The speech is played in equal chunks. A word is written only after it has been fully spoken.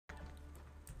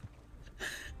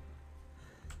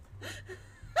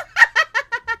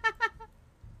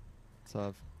So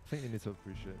I think you need to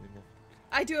appreciate me more.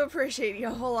 I do appreciate you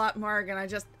a whole lot, Morgan. I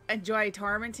just enjoy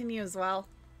tormenting you as well.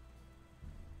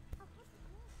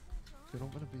 Dude, I'm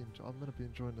gonna be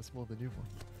enjoying this more than you are.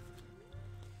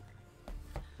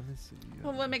 Let me see.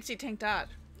 Well, what makes you think that?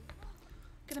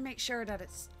 Gonna make sure that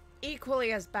it's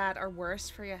equally as bad or worse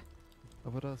for you. I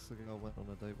would ask the girl I went on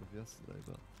a date with yesterday,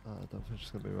 but I don't think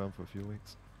she's gonna be around for a few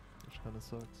weeks, which kind of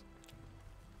sucks.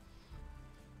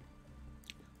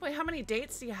 Wait, how many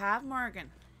dates do you have, Morgan?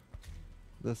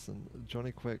 Listen,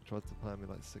 Johnny Quick tried to plan me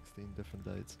like 16 different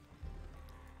dates.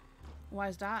 Why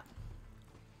is that?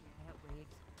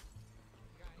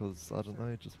 Because, I don't know,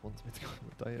 he just wants me to go on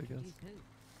a date, I guess.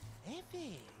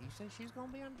 Effie, you say she's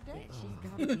gonna be on the date? She's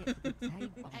gotta get to the table.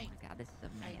 Oh my god, this is a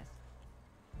mess.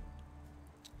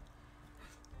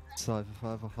 So if I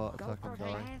have a heart attack and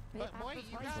die, But boy, you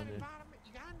gotta Funny. invite him.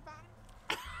 You gotta invite him.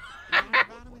 You gotta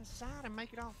invite him inside and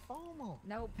make it all formal.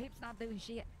 No, Pip's not doing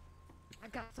shit. I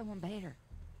got someone better.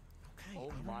 Okay.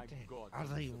 Oh I my like that. God, Are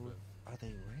they Elizabeth.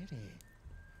 ready?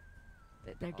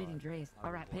 They're getting dressed. I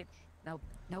All right, will Pip.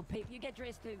 No, Pip, you get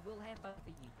dressed too. We'll have both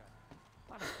of you.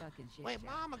 What a fucking shit Wait, show.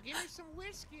 Mama, give me some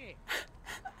whiskey.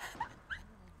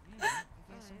 Yeah,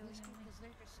 Some whiskey 'cause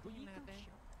they're just Will you standing out go there.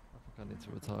 show? I think I need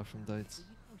to retire from dates. Will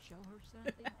you go show her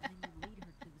something and then you lead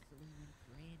her to the saloon when it's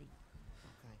ready?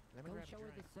 Okay, let me Go grab show a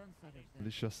her the drink. sunset or At something.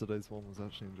 least yesterday's one was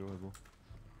actually enjoyable.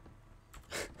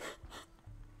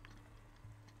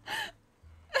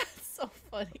 So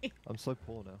funny. I'm so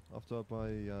poor now. After I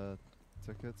buy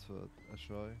tickets for a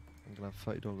show, I'm gonna have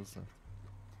 $30 left.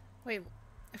 Wait,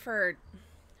 for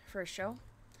a show?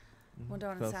 Mhm, One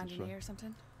down in that's San a show. Denis or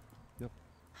something? Yep.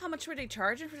 How much were they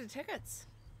charging for the tickets?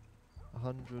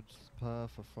 100 per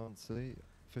for front seat,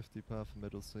 50 per for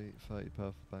middle seat, 30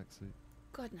 per for back seat.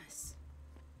 Goodness.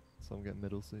 So I'm getting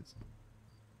middle seats.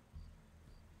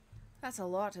 That's a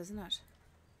lot, isn't it?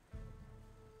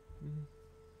 Mhm.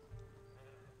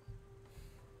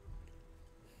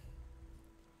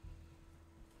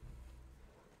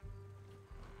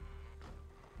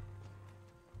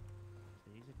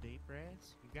 These are deep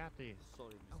breaths. You got this.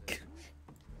 Sorry, Oh. Miss Evans.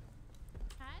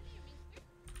 Hi there, mister.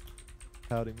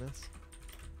 Howdy, miss.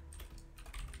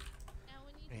 Now,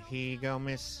 when you And told here me you I go, was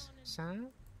Miss going on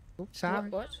Simon. Oops, sorry. I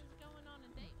What? was going on a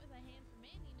date with a handsome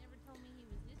man, you never told me he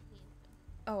was this handsome.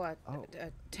 Oh, Oh.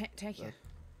 thank you.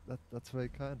 That's very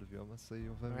kind of you. I must say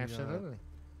you're very Absolutely.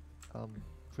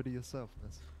 pretty yourself,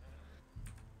 miss.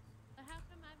 But how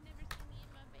come I've never seen you in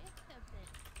my bathtub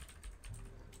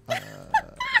then?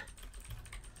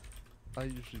 I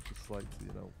usually just like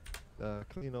to,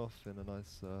 clean off in a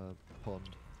nice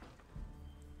pond.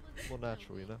 Was it More so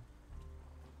natural, you good? know.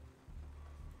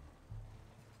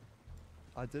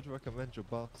 I did recommend your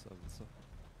bath service. So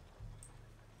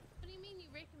What do you mean you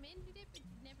recommended it, but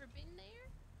you've never been there?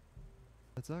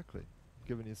 exactly,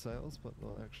 giving you sales, but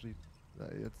not actually.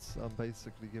 I'm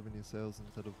basically giving you sales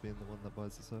instead of being the one that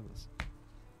buys the service.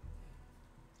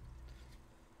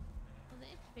 Well,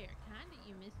 that's very kind of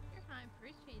you, mister. I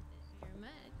appreciate that very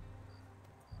much.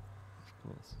 Of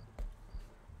course.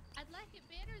 I'd like it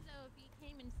better, though, if you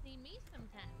came and seen me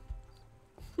sometime.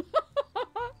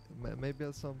 Maybe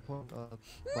at some point I'll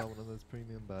buy one of those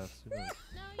premium baths. Who knows?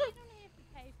 No, you don't have to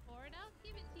pay for it. I'll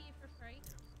give it to you for free.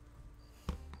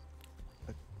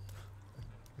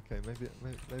 Okay, maybe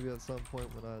at some point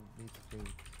when I need to clean.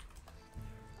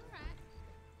 Alright.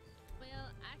 Well,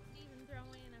 I could even throw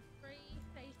in a free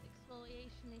face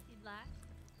exfoliation if you'd like.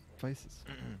 Faces.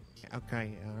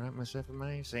 Okay, all right, Miss Effie.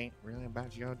 This ain't really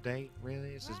about your date,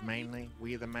 really. This is Right, mainly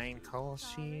we the main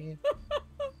course here.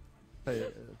 Hey,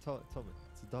 Tommy,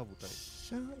 it's a double date.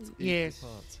 So, It's equal yes,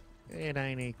 parts. it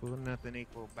ain't equal. Nothing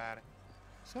equal about it.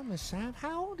 So, Miss Sam,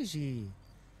 how old is you?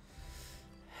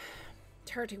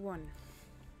 31.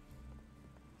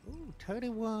 Ooh,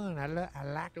 31. I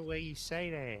like the way you say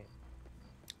that.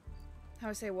 How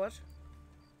I say what?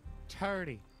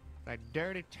 30. Like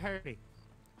dirty 30.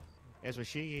 That's what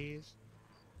she is.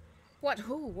 What?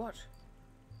 Who? What?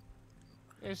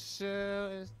 It's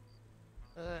just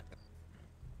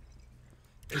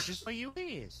what you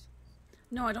is.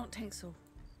 No, I don't think so.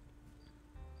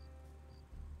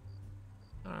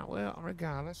 Alright, well,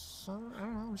 regardless, I don't know,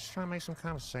 I'm just trying to make some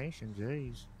conversation,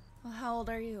 jeez. Well, how old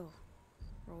are you,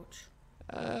 Roach?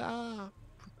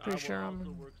 Pretty sure I will I'm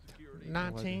also work security.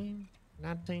 19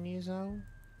 years old.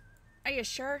 Are you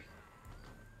sure?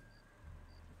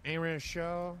 Ain't really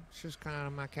sure, it's just kind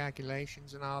of my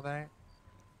calculations and all that.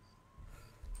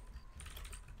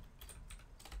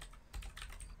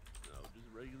 No, just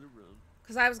a regular room.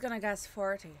 Because I was going to guess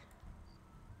 40.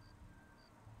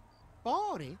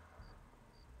 40?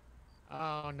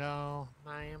 Oh, no,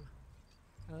 ma'am.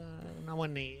 No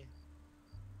one near.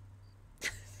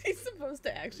 supposed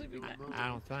to actually be nice? I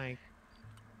don't think.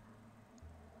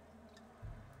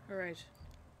 All right.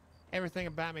 Everything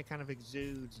about me kind of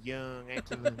exudes young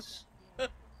excellence.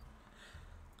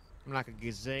 I'm like a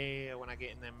gazelle when I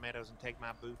get in them meadows and take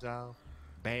my boots off.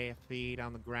 Bare feet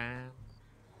on the ground.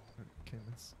 Okay,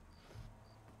 miss.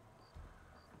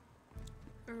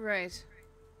 Right.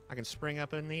 I can spring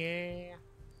up in the air.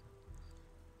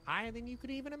 Higher than you could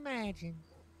even imagine.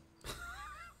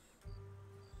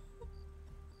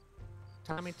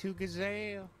 Tommy Two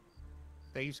Gazelle.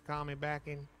 They used to call me back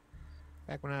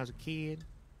when I was a kid.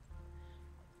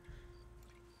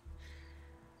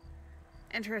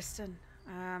 Interesting.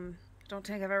 Don't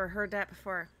think I've ever heard that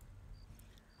before.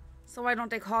 So why don't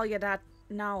they call you that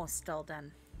now still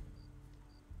then?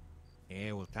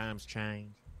 Yeah, well, times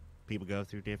change. People go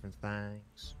through different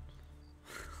things.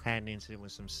 Had an incident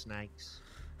with some snakes.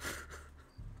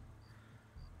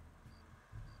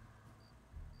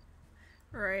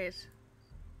 Right.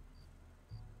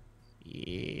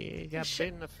 Yeah, got Shit.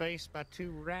 bit in the face by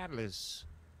 2 rattlers.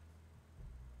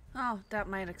 Oh, that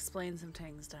might explain some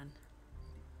things then.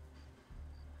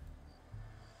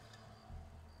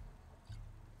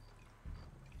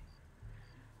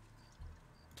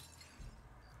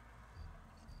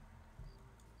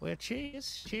 Well,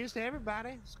 cheers. Cheers to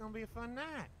everybody. It's gonna be a fun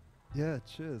night. Yeah,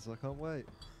 cheers. I can't wait.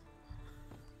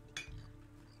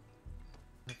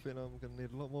 I think I'm gonna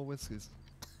need a lot more whiskies.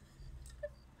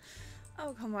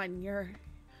 Oh, come on,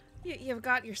 you've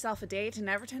got yourself a date in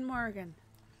Everton, Morgan.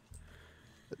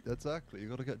 Exactly. You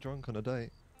gotta get drunk on a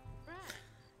date. Right.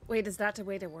 Wait, is that the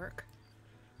way they work?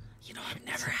 You know, I've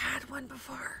never had one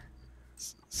before.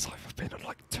 So I've been at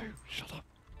like 2. Shut up.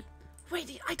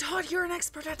 Wait, I thought you were an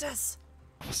expert at this.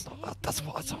 I was not. That's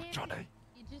what I told Yeah, Johnny.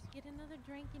 You just get another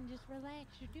drink and just relax.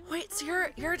 You're doing Wait, so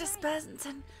fine. you're Relax.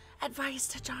 dispensing advice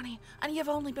to Johnny, and you've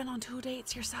only been on 2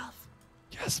 dates yourself.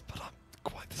 Yes, but I'm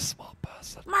quite the smart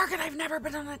person. Morgan, I've never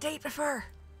been on a date before.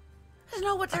 I don't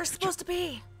know what they're supposed to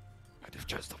be. And you've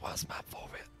chose the worst man for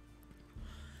it.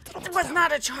 I don't know It what was to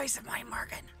not a choice of mine,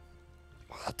 Morgan.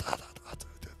 Well, I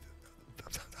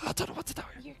don't know what to tell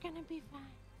you. You're gonna be fine.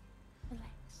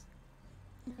 Relax.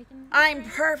 Take another I'm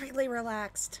drink. perfectly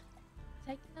relaxed.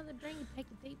 Take another drink and take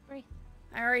a deep breath.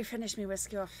 I already finished my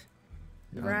whiskey off.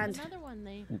 Yeah. Grand. Another one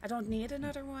then. I don't need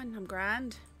another one. I'm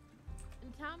grand.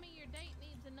 And Tommy, your date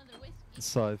needs another whiskey.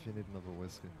 So if you need another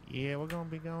whiskey. Yeah, we're gonna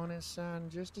be going inside in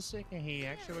just a second here.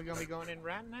 Actually, we're gonna be going in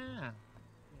right now.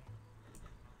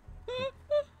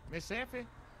 Miss Effie,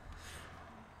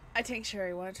 I think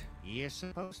Sherry would. you're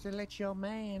supposed to let your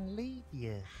man lead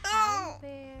you. Oh!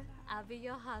 There, I'll be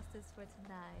your hostess for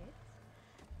tonight.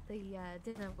 The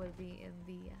dinner will be in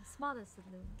the smaller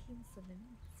saloon, King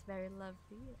Saloon. It's very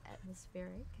lovely,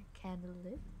 atmospheric,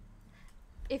 candlelit.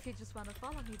 If you just want to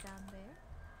follow me down there.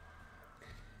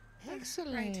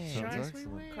 Excellent. Right, Sounds sure.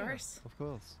 excellent. Of course. Of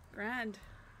course. Grand.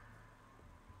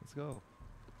 Let's go.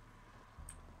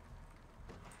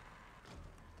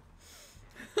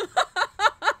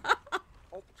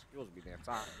 Oh, excuse me there,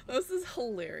 sorry. This is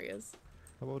hilarious.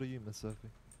 How old are you, Miss Sophie?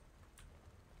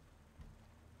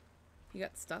 You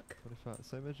got stuck. 25.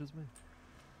 Same age as me.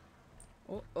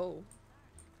 Oh, oh.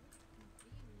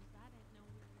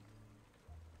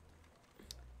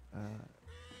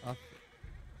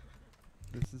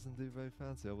 This is indeed very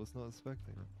fancy. I was not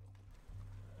expecting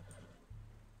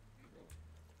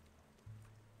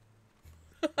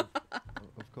it.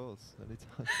 Of course,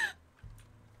 anytime.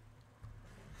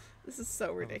 This is so I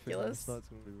have a feeling ridiculous. This night's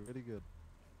gonna be really good.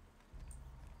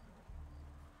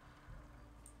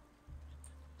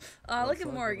 Oh, look Outside, at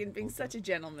what Morgan I'm being looking such a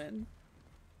gentleman.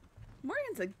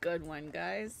 Morgan's a good one,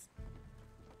 guys.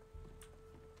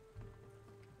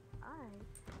 Alright.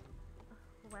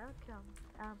 Welcome.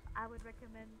 I would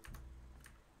recommend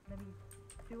maybe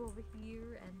 2 over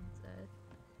here and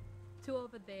 2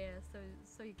 over there,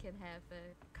 so you can have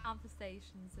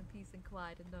conversations in peace and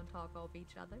quiet and don't talk over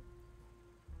each other.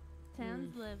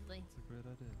 Sounds lovely. It's a great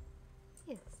idea.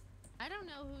 Yes. I don't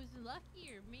know who's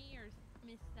luckier, me or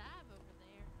Miss Sadhbh over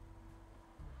there.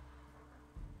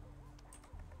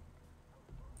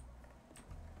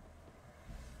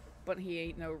 But he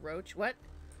ain't no roach. What?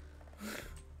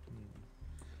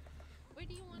 Where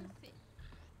do you want to sit?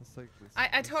 Let's take this. I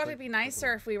let's thought take it'd be the nicer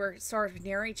double- if we were sort of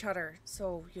near each other,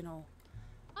 so, you know.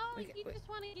 Oh, We- you we- just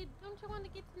want to get, don't you want to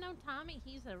get to know Tommy?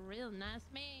 He's a real nice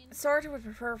man. Sort of would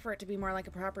prefer for it to be more like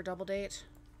a proper double date.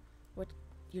 With,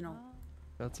 you know. Oh,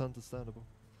 That's understandable.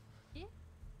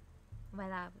 Well,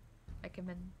 I would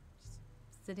recommend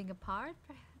sitting apart,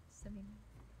 perhaps. I mean,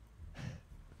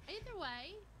 either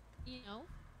way, you know.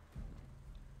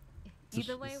 So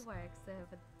either way she's- works.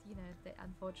 But you know,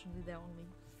 unfortunately, there are only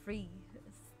 3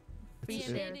 three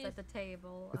It's- chairs it at the is-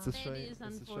 table. It's a That shame. is It's a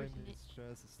shame unfortunate. these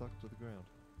chairs are stuck to the ground.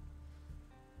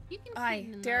 You can Aye,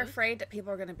 sit in they're those. afraid that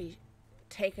people are going to be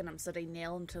taking them, so they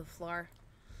nail them to the floor.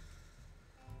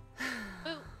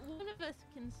 But one of us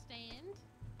can stand.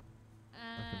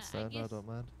 I can stand. I guess don't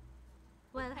mind.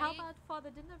 Well, how Okay. about for the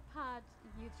dinner part,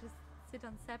 you just sit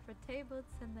on separate tables,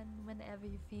 and then whenever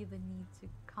you feel the need to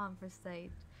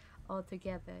conversate all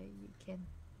together, you can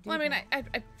do Well, I mean, that.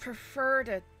 I prefer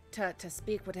to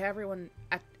speak with everyone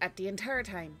at the entire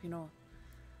time, you know.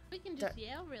 we can just that-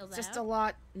 yell real It's loud. just a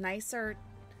lot nicer.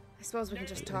 I suppose we can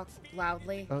just talk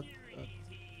loudly. Oh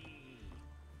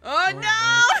Oh, my no!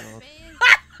 God. Hello.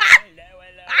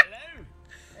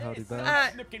 Howdy, Uh,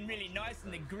 Bazz. Looking really nice in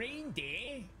the green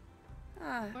there.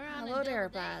 Ah, We're on a hello there,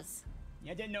 double date. Baz.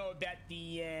 I don't know about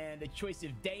the choice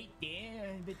of date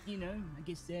there, but you know, I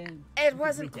guess It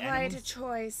wasn't into quite a animals.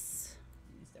 choice.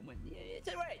 Someone, yeah, it's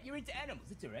alright. You're into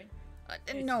animals. It's alright.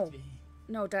 No,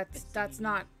 no, that's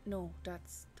not. No,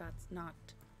 that's not.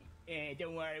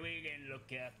 Don't worry. We're gonna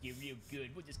look after you real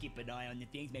good. We'll just keep an eye on the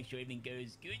things, make sure everything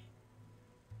goes good.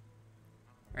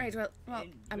 Right. Well, And I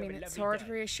you have mean, a it's lovely sort of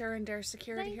day. reassuring their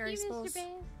security Thank here, I you, suppose. Mr.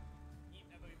 Bass.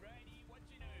 Keep righty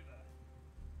watching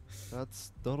over.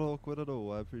 That's not awkward at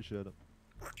all. I appreciate it.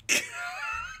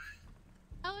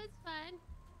 Oh, it's fine.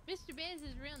 Mr. Bass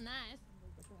is real nice.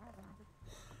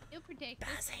 He'll protect us.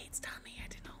 Baz hates Tommy. I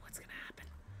don't know what's gonna happen.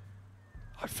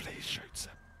 Hopefully he shoots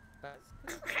him.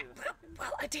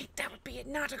 Well, I think that would be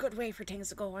not a good way for things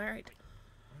to go. All right.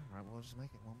 All right, we'll make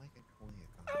it clear.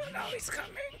 Oh no, he's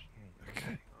coming.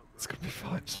 Okay. It's gonna be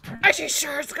fine. Just pray. Are you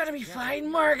sure it's gonna be fine,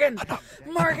 Morgan?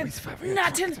 Morgan, he's very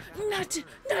nothing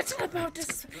about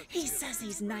this. He says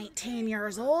he's 19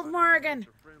 years old, Morgan.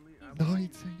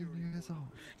 19 years old.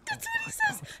 That's what he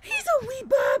says. He's a wee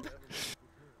bub.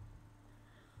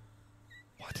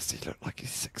 Why does he look like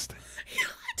he's 60? Yeah,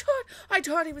 I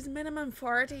thought he was minimum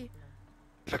 40.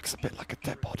 Looks a bit like a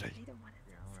dead body. They don't want to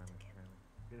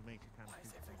It'll make you kind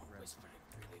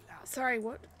of Sorry,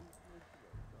 what?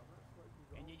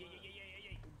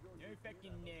 No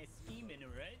fucking scheming,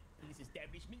 alright? In this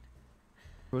establishment.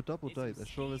 For a double date, there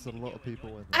sure is a lot of people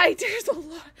in there. There's a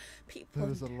lot of people.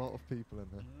 There's a lot of people in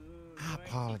there. I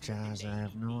apologize. I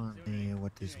have no idea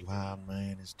what this wild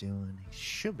man is doing. He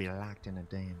should be locked in a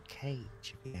damn cage,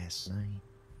 if you ask me.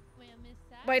 Well, Miss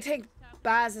Side, But I think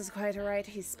Baz is quite alright.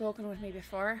 He's spoken with me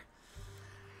before.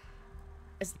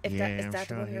 Is I'm that the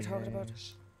sure one you're he talking about?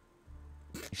 has.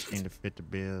 He seemed to fit the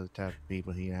bill, the type of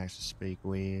people he likes to speak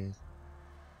with.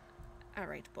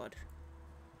 Alright, bud.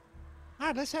 All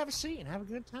right, let's have a seat and have a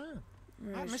good time. All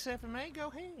right, Right. Miss FMA, go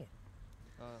ahead.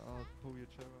 I'll pull your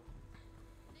chair up.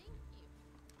 thank you.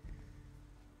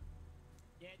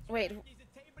 Yeah, Wait. There's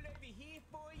a table over here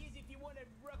for you if you want to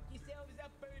rock yourselves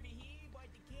up over here by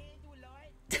the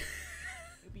candlelight.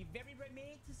 It'll be very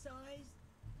romanticized.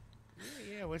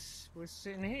 Yeah, we're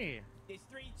sitting here. There's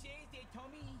 3 chairs there,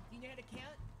 Tommy. Do you know how to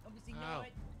count? Obviously Oh. not.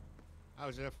 Oh,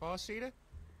 is it a four-seater?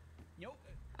 Nope.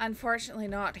 Unfortunately,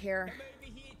 not here. Come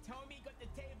over here, Tommy. Got the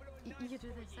table on You nice do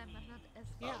for the same. you. I'm not as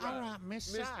Yeah, All all right,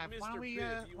 Miss Mr. Side. Why don't we Pitt, you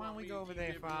why don't want we me go over to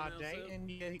there give for you our an date, answer?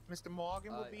 and Mr.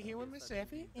 Morgan will be here with Miss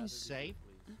Effie and safe,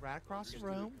 right across the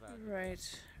room. Right,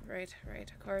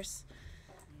 of course.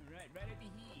 Right over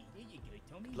here. There you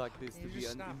go, Tommy. Like this to You be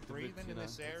just an stop intimate, breathing you in know.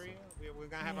 this area. We're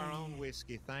gonna have our own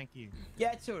whiskey. Thank you.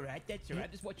 Yeah, that's all right. That's all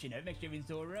right. Just watching over. Make sure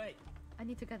everything's all right. I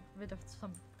need to get rid of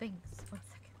some things. 1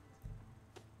 second.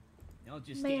 I'll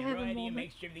just May I stand have a right here and moment?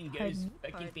 make sure everything goes Pardon,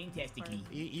 fucking pardon, fantastically.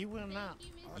 pardon. You will not.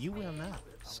 Thank you, Miss You will Bass. not.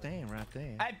 Stand right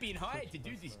there. I've been hired to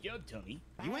do this job, Tommy.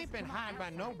 You ain't been hired by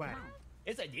nobody.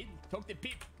 Yes, I did. Talk to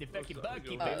Pip, the fucking sorry,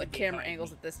 barkeeper. go ahead. The They camera hired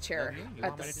angles me. at this chair, You at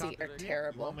want the me to talk seat, to are the- You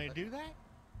terrible. want me to do that?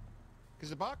 Because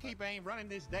the barkeeper ain't running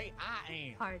this date. I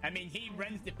am. Pardon. I mean, he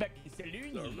runs the fucking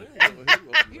saloon Sorry,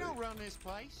 here. You don't run this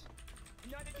place.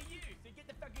 Neither do you, so get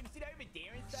the fucking sit over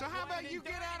there and So start how about whining you and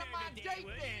get dining out of my over there, date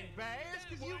would then, you? Baz?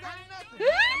 Because you What? got nothing.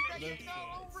 Look. You got no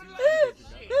However,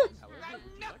 relationship. You got would you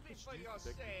like nothing to for speak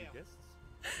yourself. back to the guests?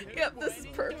 Yep, this is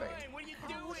Whining, perfect. dying, What are you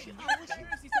doing? wish- You I wish-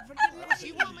 embarrassing yourself for the If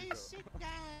you lady. want me to sit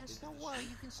down, don't worry.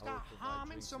 You can start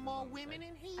harming some more women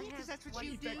in here. Because that's what What are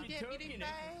you you do, fucking Deputy talking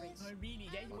Baz. about? Oh, really?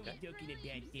 That's what Okay. you're talking about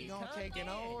there. You're gonna Calm take an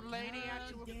down, old lady out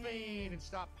to a calm feed and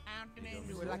start pounding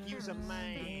into it like you was a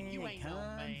man. You ain't no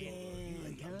Calm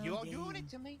man. down, You're calm down down. it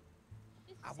to me.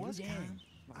 I Sit was down. kind.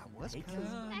 I was Take kind.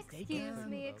 calm, stay Excuse calm.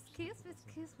 me,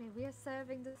 excuse me. We are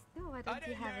serving the stew. Why I don't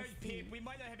you don't have know, a Pip. seat? We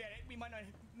might not have. We might not.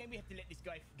 Maybe we have to let this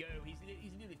guy go. He's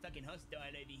a little fucking hostile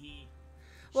over here.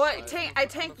 Well, I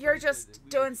think you're just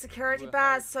doing security,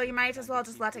 Baz, so you might as well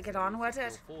just let it get on with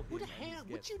it. Who the hell?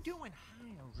 What you doing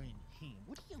hiring him?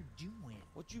 What are you doing?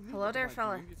 What do you mean? Hello What there, am I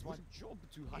fella. doing? It's my job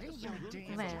to hide It the ain't your room.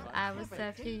 damn Well, job. I was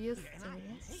Nobody so used cares, to and I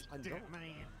it. hate I that, don't. man.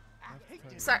 I hate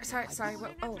that. Sorry.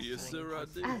 Oh, Yes, sir, I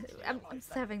do. I'm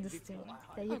serving the stew.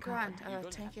 There you oh, go. grand. You're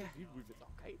gonna Thank you. have to deal with it,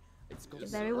 okay? It's got You're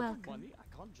a very lot of welcome. money.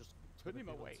 I can't just turn him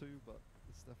away. Too, but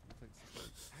this definitely takes the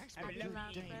place. I I'm expect a you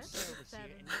love damn first, service here,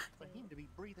 seven, and not for two, him to be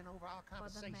breathing over our For the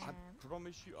conversation. man. I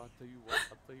promise you, I'll tell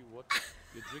you what.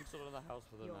 Your drinks are in the house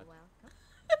for the You're night. welcome.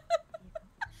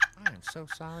 I am so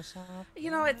sorry, son.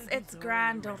 You know, it's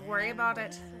grand. Don't worry about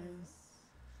it.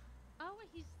 Oh,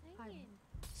 he's singing.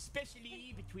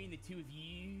 Especially between the two of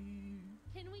you.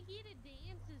 Can we get a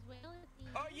dance as well at the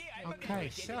end? Oh yeah. Okay,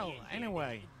 so,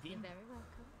 anyway. You're very welcome.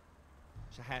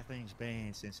 So how things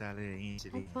been since our little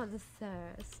incident? And for the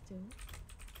sir stew,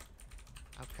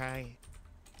 Okay,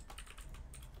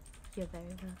 you're very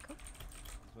welcome.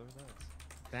 It's very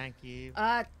nice. thank you.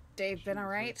 Dave been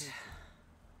alright?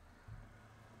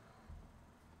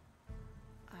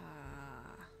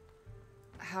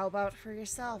 How about for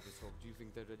yourself? So, do you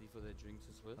think they're ready for their drinks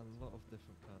as well? A lot of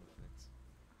different kind of things.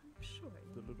 I'm sure.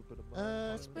 The little bit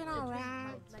of It's been marshmallow,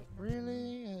 alright. Like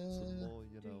Really? some more,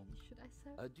 you know. Should I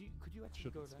serve? Could you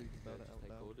actually go Shouldn't down speak about there it to out take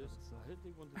loud, orders? but, I heard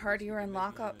they wanted Heard to you were in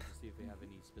let me know lockup. to see if they have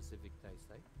any specific taste,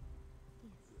 eh?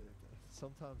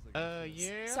 Sometimes they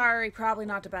Yeah. Sorry, probably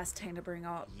not the best thing to bring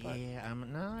up. But Yeah,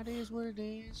 no, it is what it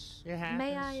is. It happens.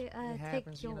 May I It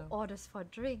happens, take you your know. orders for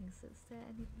drinks? Is there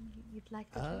anything you'd like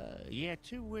to drink? Yeah,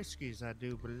 2 whiskeys, I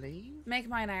do believe. make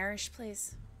mine Irish,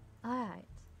 please. Alright.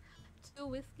 2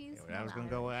 whiskeys. Yeah, well, I was gonna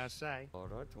go where I say.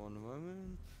 Alright, one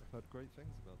moment. I've heard great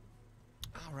things about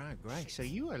them. All right, great. So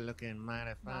you are looking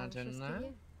mighty fine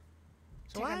tonight.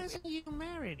 So Take why a- isn't you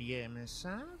married yet, Miss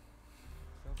Sam?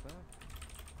 Not bad.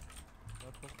 How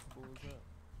comfortable is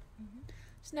that?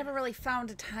 Just never really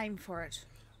found a time for it.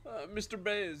 Mr.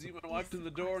 Bazz, you walked in the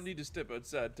door. Need to step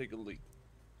outside, take a leak.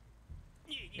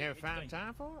 Never found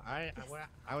time for it?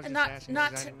 I was And just asking.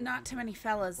 'cause I- not too many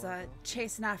fellas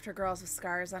chasing after girls with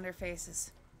scars on their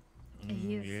faces. Yeah,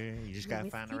 you just gotta Whiskey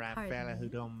find the right party. fella who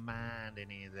don't mind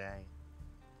any of that.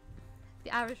 The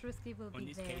Irish whiskey will In be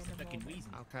this there case, in the a fucking moment.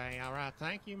 reason. Okay, all right.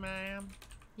 Thank you, ma'am.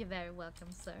 You're very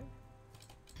welcome, sir.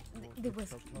 What The good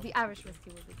whiskey, subtitles the is Irish it? whiskey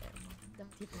will be there in a moment.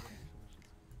 Don't you worry.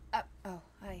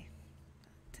 Hi.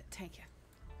 Thank you.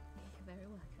 You're very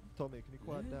welcome. Tommy, can you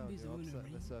quiet Yeah, down? busy You're one upsetting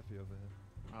around. Miss Effie over here.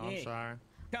 Oh, I'm Yeah. sorry.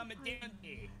 Calm it down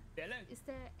there, fella. Is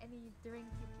there any drink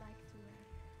you'd like to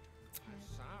have?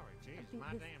 Sorry, jeez, Be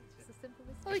my this- damn. Just a simple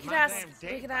whiskey? Well, we It's could my ask. damn We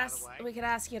date, could by the ask. way. We could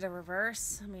ask you to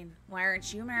reverse. I mean, why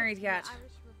aren't you married yet? The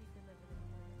Irish will be delivered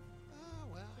in a moment. Oh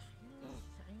well,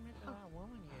 you ain't met the right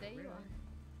woman yet. There you really. are.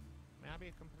 May I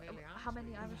be completely honest? How many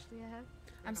with you? Irish do you have?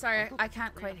 I'm sorry, I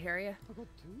can't quite hear you. I got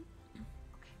 2?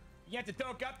 You have to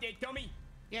talk up there, Tommy.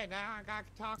 Yeah, now I got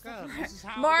to talk up. This is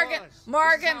how Morgan, it was.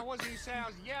 Morgan. This is how it was. You say I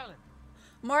was yelling.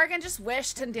 Morgan just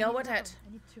wished and deal with No, it.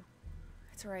 I need 2.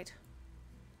 It's alright.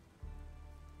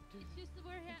 It's just that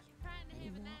we're trying to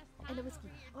have a nice time And a over whiskey.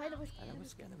 here, Oh, and a Tommy, whiskey. And a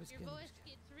whiskey, and a whiskey, Your and a voice whiskey.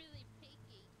 gets really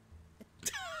picky.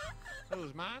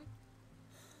 Who's mine?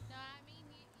 No, I mean,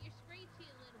 you're screechy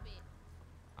a little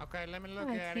bit. Okay, let me look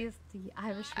Alright, at it. here's the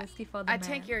Irish whiskey for the I man.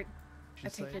 think you're. She's I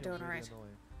think saying you're doing it's really alright.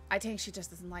 annoying. I think she just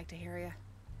doesn't like to hear you.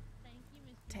 Thank you,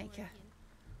 Mr. Thank you. Morgan.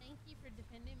 Thank you for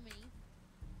defending me.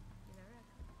 You're very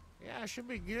welcome. Yeah, it should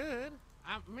be good.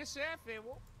 I'm Miss Effie.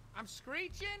 I'm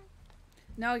screeching.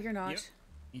 No, you're not. Yep.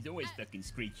 He's always fucking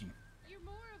screeching. You're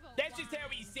more of a That's just how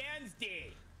he whine. sounds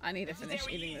there. I need to This is finish how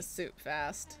he eating is. this soup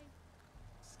fast.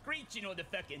 Screeching all the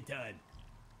fucking time.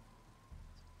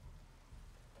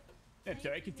 I'm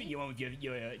sorry, continue on with your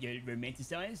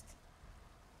romanticized.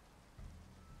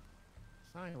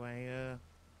 So anyway,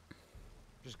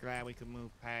 just glad we could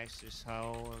move past this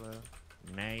whole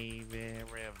Navy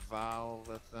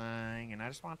revolver thing, and I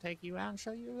just want to take you out and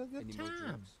show you a good Any more time.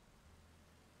 drinks?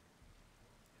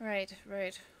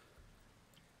 Right.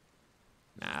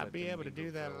 Now, I'd let be them able to mingle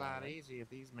do that for a a lot while. easier if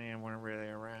these men weren't really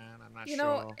around. I'm not You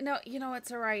sure. know, no,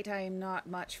 it's alright. I'm not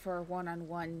much for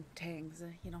one-on-one things.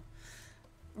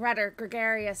 Rather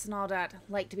gregarious and all that.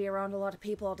 Like to be around a lot of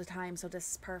people all the time, so this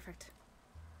is perfect.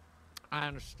 I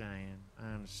understand.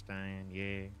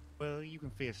 Yeah. Well, you can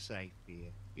feel safe here.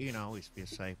 You can always feel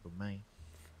safe with me.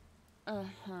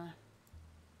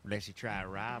 Unless you try to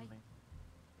rob me.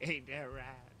 Ain't that right?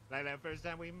 Like that first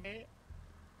time we met?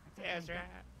 That's right.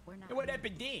 We're not. Hey, what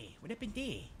happened there? What happened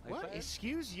there? What?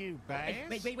 Excuse you, Hey,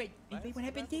 Bass? wait, what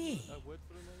happened there?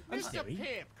 I'm Mr. sorry.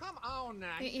 Pip, come on now.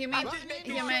 You mean, I'm just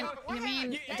making you mean, sure- you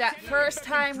mean You- that sounded like a first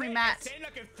fucking time we threat. met? It sounded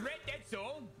like a threat, that's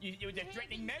all. It was a We're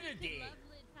threatening having manner such a there.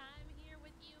 lovely time here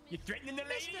with you, You're Mr. threatening the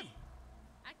lady?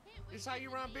 I can't This how you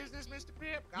run business, Mr.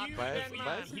 Pip? God, You- bear Bazz- in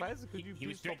mind. Bazz, could you he please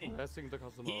was stop threatening. harassing the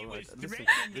customer? He Alright, was listen,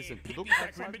 threatening. listen. Pip, Look you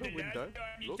outside the remember window. last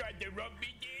time you Look, tried to rob me,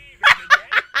 remember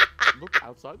that? look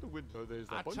outside the window. There's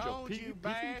a I bunch of told you, peeping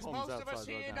Bazz, toms most of us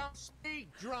outside here right now. don't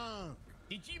speak drunk.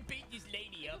 Did you beat this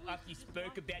lady up after you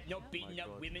spoke about not beating up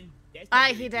God. women? That's Aye,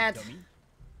 not he very good, did. Tommy.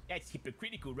 That's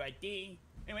hypocritical right there.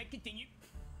 Anyway, continue.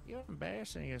 You're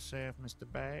embarrassing yourself, Mr.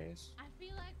 Bazz. I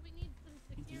feel like we need some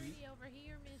security over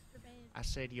here, Mr. Bazz. I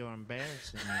said you're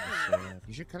embarrassing yourself.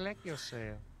 You should collect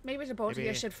yourself. Maybe the both of you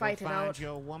Maybe should go fight it find out.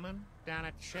 your woman down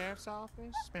at the sheriff's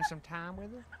office. Spend some time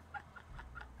with her.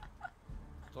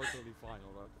 Totally fine,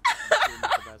 alright. I'm sure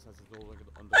Mr. Bazz has it all under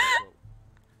control.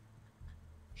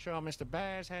 Sure, Mr.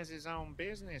 Bazz has his own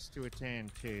business to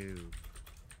attend to.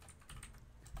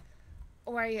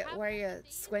 Why are you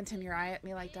squinting your eye at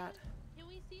me like that? Can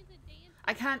we see the dance?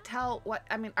 I can't tell what.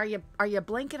 I mean, are you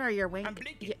blinking or you're winking? I'm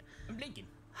blinking. I'm blinking.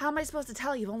 How am I supposed to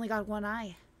tell? You've only got one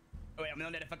eye. Oh, wait, I'm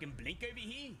not let a fucking blink over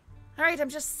here. All right, I'm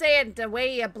just saying the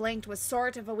way you blinked was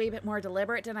sort of a wee bit more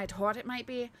deliberate than I thought it might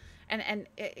be, and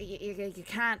you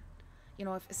can't, you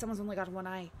know, if someone's only got one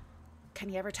eye, can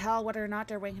you ever tell whether or not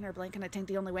they're winking or blinking? I think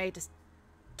the only way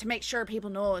to make sure people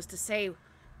know is to say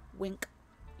wink,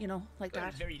 you know, like Got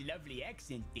that. a very lovely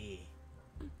accent there.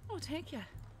 Oh, thank you.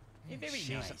 You're very She's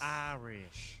nice.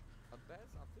 Irish. Bazz,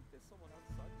 I think there's someone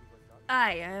outside you right now.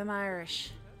 I am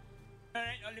Irish. All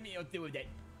right, I'll deal with that.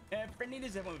 Friendly,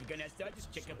 there's someone we're gonna start.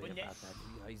 Just check up on that.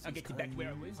 I'll get you back where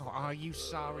I was. Oh, are you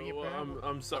sorry Well, about it?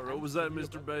 I'm sorry. What was that,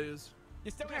 Mr. Bazz?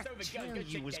 There's What someone I over. Go tell you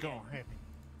check was that gonna out. happen.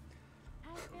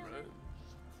 Alright.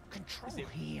 Control Is it-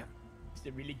 here. It's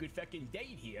a really good fucking date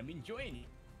here. I'm enjoying it.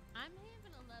 I'm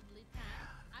having a lovely time.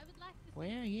 I would like to.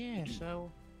 Well, yeah,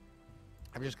 so...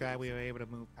 I'm just glad we were able to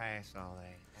move past all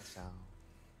that, that's all.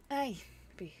 Aye,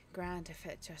 it'd be grand if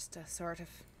it just sort of,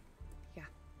 yeah.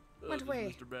 Went Does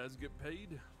away. Mr. Bazz get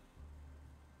paid?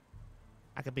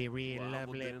 I could be a real Well, I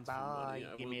will lovely dance for boy, money, you I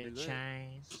give will me a do that.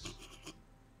 chance.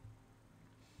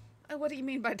 What do you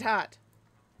mean by that?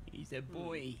 He's a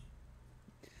boy.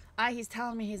 Aye, he's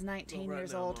telling me he's 19 Well, right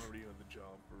years now, old. I'm already on the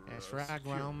job for, That's right,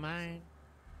 security. grown man.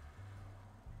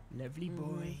 Lovely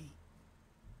boy.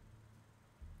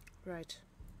 Right.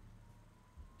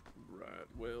 Right.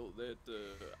 Well, that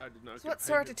I did not. So get what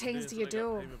sort payment of for things this, do you and I got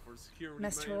do, payment for security,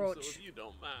 Mr. ma'am, Roach? So if you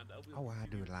don't mind, I will Oh, I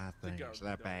give do you a lot of the things. garbage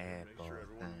They're down bad make boy sure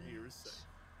everyone here is things. safe.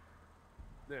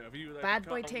 Now, if you would like Bad to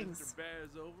boy call things. Mr.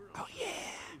 Bazz over, Oh, I'll yeah.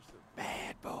 leave some-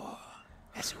 Bad boy.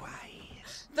 That's who I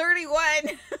is.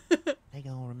 31! They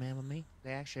gonna remember me.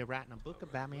 They're actually writing a book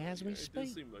about me as we Yeah, it does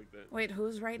speak. seem like that. Wait,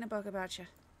 who's writing a book about you?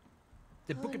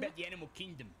 The book Oh, about the animal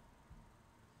kingdom.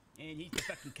 And he's the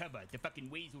fucking cover. The fucking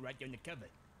weasel right there on the cover.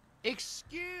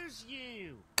 Excuse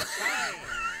you.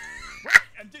 What?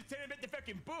 I'm just telling about the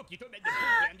fucking book. You talking about the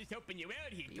book, I'm just helping you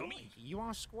out here, Tommy. You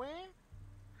want square?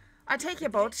 I take you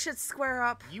both should square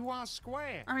up. You want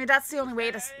square? I mean, that's the only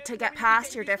way to get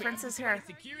past your differences here.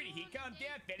 Security, he calm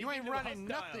down, fella. You ain't Get a little running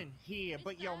hostile. nothing here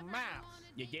but your mouth.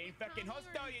 You're getting fucking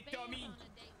hostile, you Tommy.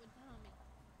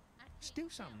 Just do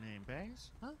something then, Bazz.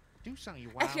 Huh? Do something, you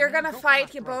If wild you're man. gonna Go for fight,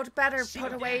 my you throat. both better Sit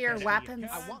put away down, your fella. weapons.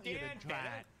 I want you to Calm try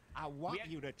down, it. I want Yeah.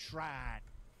 you to try it.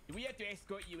 Do we have to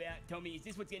escort you out, Tommy? Is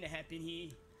this what's gonna happen here?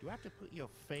 Do I have to put your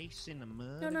face in the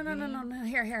mud? No, no, no, no, no, again? no.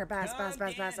 Here, Bazz. Calm I've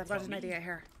got an down, idea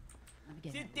here.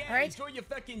 Sit down, Alright. enjoy your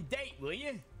fucking date, will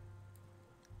you?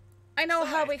 I know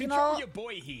how we can Control all. your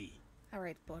boy here. All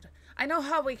right, bud. I know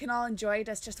how we can all enjoy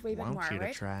this just a wee bit Want more, you to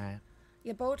right? try it.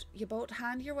 You both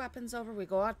hand your weapons over. We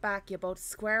go out back. You both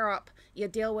square up. You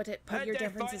deal with it. Put I your don't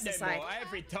differences fight no aside. more.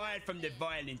 I've retired from the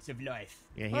violence of life.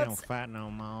 Yeah, he Well, don't it's- fight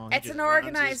no more. He It's just an runs his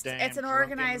organized. damn It's an drunken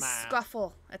organized mouth.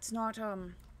 scuffle. It's not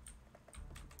No.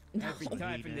 I've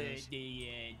retired He from does.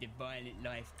 the violent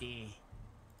life there.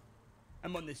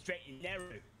 I'm on the straight and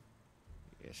narrow.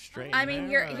 Yeah, straight I and mean,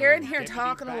 narrow, you're in here Deputy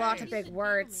talking a lot of Bazz. big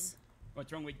words.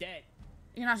 What's wrong with that?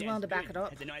 You're not Sounds willing to back good. it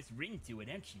up. Has a nice ring to it,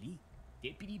 actually.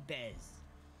 Deputy Bazz.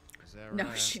 Is that No,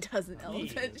 right? she doesn't,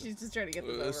 Elephant. She's just trying to get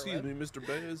this over Excuse with. me, Mr.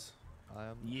 Bazz.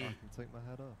 Yeah. I can take my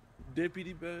hat off.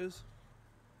 Deputy Bazz.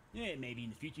 Yeah, maybe in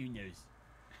the future, who knows?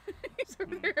 He's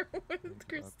over there with I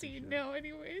Christine appreciate now,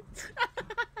 anyways.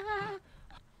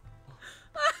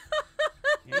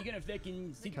 Are you gonna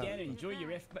fucking sit Can't- down and enjoy your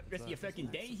rest of your fucking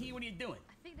day here? What are you doing?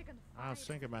 I think they're gonna I was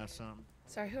thinking about something.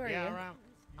 Sorry, who are Yeah, you? all right.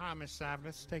 All right, Miss Sadbh,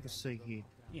 let's take a seat here.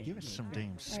 Yeah, Give us some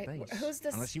damn space. Right, who's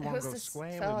this? Unless you want who's to go this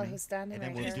square fella with me, who's standing and then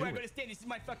right we'll here? That's where I do gotta it. stand. This is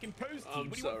my fucking post. I'm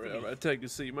What do you want sorry, from me? alright, take a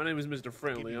seat. My name is Mr.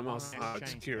 Friendly. you I'm one outside last change,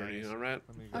 security, please. alright?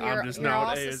 Let me Oh, go. you're- I'm just you're not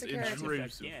also as security.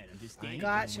 intrusive. Yeah, I'm just I ain't standing.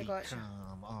 Gotcha, gonna gotcha.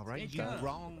 come, all right? Stand You up.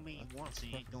 wrong me once,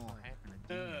 it ain't gonna happen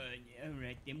again. Yeah, all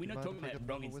right, then we're not Mind talking if I about get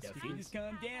wrong and another stuff. whiskey, You please? just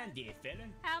calm down there, fella.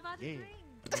 How about a Yeah. drink?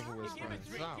 Another whiskey, Give him a please.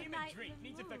 drink. Give him a Night drink. in the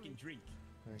Needs a mood. fucking drink.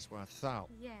 That's what I thought.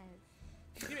 Yes.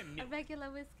 Give him A milk. regular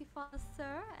whiskey for the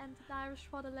sir and an Irish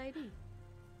for the lady. Does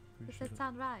Appreciate that it.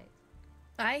 sound right?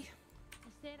 Aye. I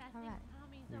said I think Alright.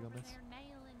 Tommy's You got over this? there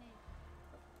nailing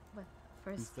it. Well,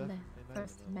 first, definitely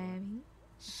first, nailing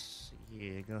it,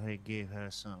 mammy. Yeah, go ahead, give her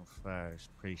some first.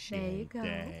 Appreciate There you go.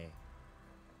 that.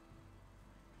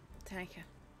 Thank you.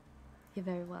 You're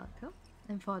very welcome.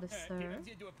 And for the Alright, sir, I'm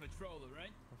gonna do a patrol,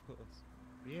 alright? Of course.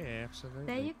 Yeah, absolutely.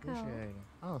 There you go. Appreciate it.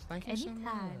 Oh, thank you so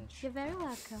anytime. much. You're very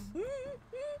welcome.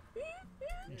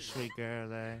 You sweet girl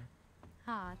there.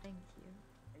 Ah, thank you.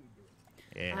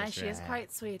 Yeah, Aye, that's she is right.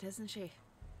 quite sweet, isn't she?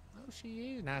 Oh,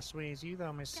 she is not sweet as you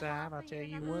though, Miss Can I Sav. I'll offer tell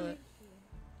you another what.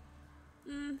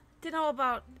 whiskey? Don't know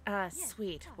about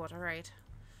sweet, but alright.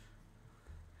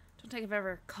 Don't think I've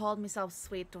ever called myself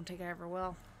sweet. Don't think I ever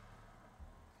will.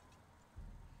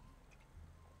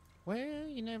 Well,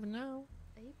 you never know.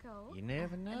 There you go. You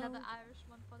never know. Another Irish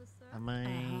one for the sir. I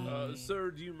mean,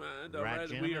 Sir, do you mind? Right, Alright,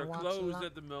 we are gentlemen, walks closed along.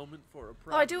 at the moment for a Oh,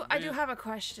 private I do event. have a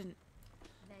question.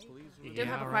 There you Please go. I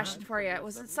do have a alright. question for you.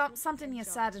 Was it something you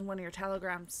said in one of your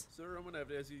telegrams? Sir, I'm gonna have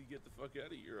to ask you to get the fuck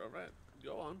out of here, alright?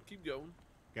 Go on, keep going.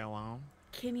 go on.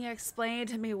 Can you explain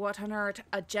to me what on earth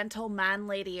a gentle man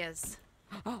lady is?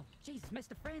 Oh, Jesus,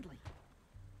 Mr. Friendly.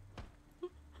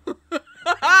 There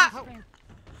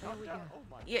we go.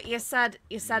 You said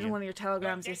in one of your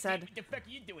telegrams. You said What the fuck are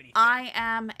you doing here? I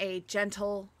am a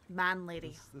gentle man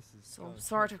lady. This is So I'm going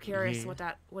sort of curious Yeah.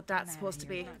 what that's supposed to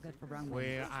be. Not good for wrong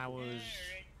Well, I was Alright,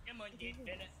 come on, there,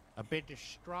 fella. a bit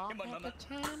distraught Come on, at Mama. the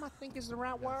time, I think is the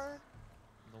right word.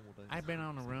 normal days. I've been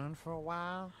on the run for a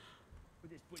while, We'll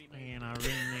just put him in. and I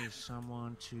really need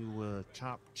someone to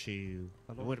talk to.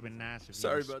 It would have been nice if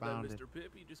Sorry you about that, responded. Mr.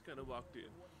 Pip. You just kind of walked in.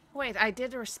 Wait, I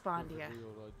did respond to you.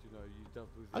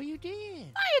 Oh, you did?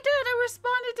 Oh, you did. I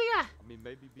responded to you. I mean,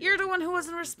 maybe You're the one who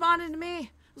wasn't responding to me. I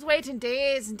was waiting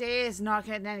days and days, not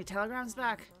getting any telegrams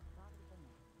back.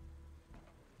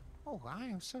 Oh, I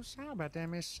am so sorry about that,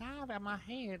 Miss. Sorry about my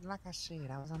head. Like I said,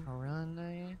 I was on the run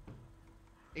there.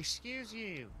 Excuse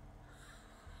you.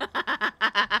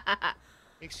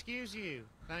 Excuse you.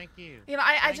 Thank you. You know,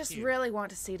 I Thank just you. really want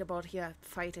to see the both of you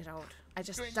fight it out. I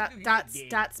just Good, that good, that's good.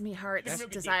 that's me heart's That's-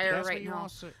 desire That's what right you now.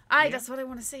 want to- Aye, yeah? that's what I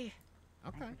want to see.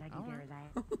 Okay. Thank All you, right.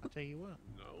 dear. I'll tell you what.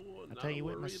 No, I'll not tell you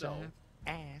what, worry Miss at all. Sav.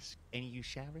 Ask, and you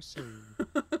shall receive.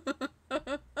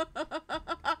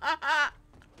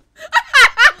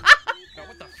 Oh,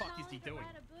 what the fuck is he doing?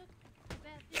 Write a book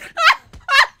about this,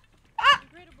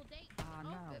 regrettable date. Oh, no.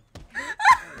 Oh,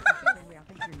 I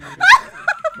think you're muted.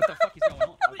 What the fuck is going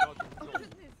on?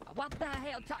 What the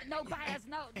hell? No, Bazz,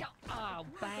 no. Oh,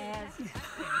 Bazz.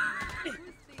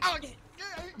 Oh, yeah.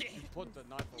 Put the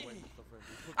knife away, Mr.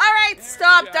 Friendly. All right,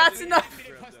 stop. Yeah, That's I enough.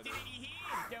 Bit of hostility here.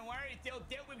 Don't worry, it's all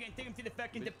dealt. We're gonna take him to the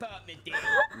fucking department there.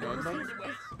 No, no.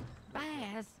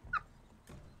 Bazz.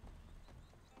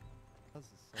 That's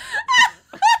a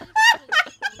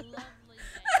this was a lovely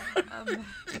day.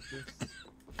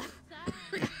 Decide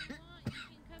if you want, you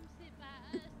can come sit by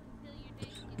us until your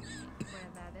date gets fixed. Well,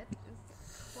 now that is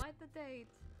quite the date.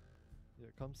 Yeah,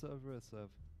 come sit over here, Sav.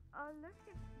 Oh, look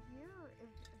at you. Is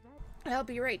that I'll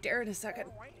be right there in a second.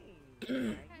 I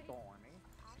think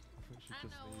she I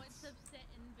just know needs. it's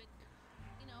upsetting, but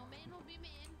you know, man will be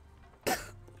man.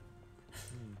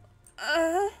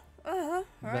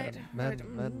 Right.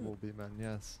 Men will be men,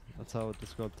 yes. That's how I would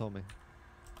describe Tommy.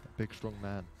 A big, strong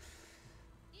man.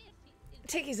 Yes, I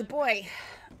think he's a boy.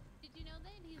 Did you know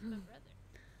that he's my brother?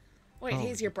 Wait, Oh,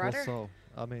 he's your of course brother? So.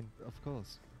 I mean, of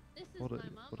course. This is What a my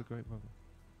mama. what a great brother.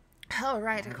 Oh,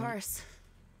 right, of course.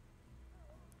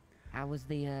 How was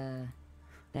the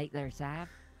date there, Sav?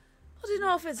 I don't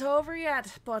know if it's over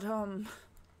yet, but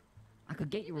I could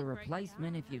get you a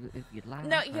replacement if you'd like.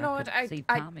 no, or you know what? could I see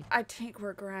I Tommy. I think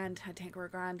we're grand. I think we're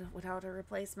grand without a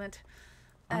replacement.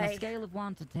 On a I- scale of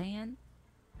 1 to 10,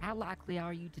 how likely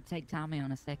are you to take Tommy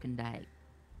on a second date?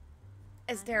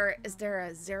 Is there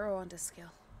a 0 on the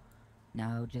scale?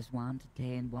 No, just 1 to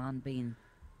 10. 1 being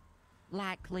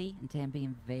likely and 10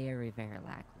 being very, very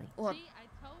likely. Well, See,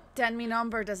 I told then me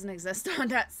number doesn't exist on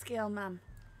that scale, ma'am.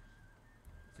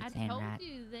 I It's 10, told right?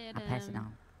 you that I'll pass it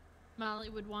on. Molly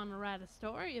would want to write a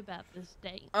story about this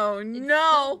date. Oh It's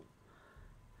no!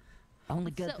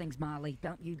 Only good So- things, Molly.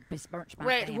 Don't you besmirch my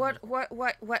Wait, family.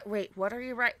 wait, what are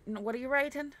you writing? What are you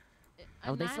writing?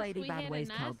 Oh, this nice- lady, we by the had way, a is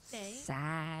nice called date.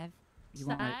 Sadhbh. You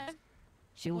want her? Sadhbh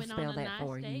She'll went on spell a that nice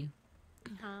for you. date.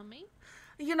 Tommy.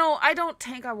 You know, I don't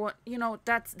think I want. You know,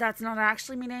 that's not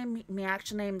actually my name. My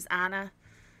actual name's Anna.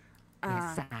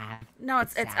 Yes, Sadhbh. No,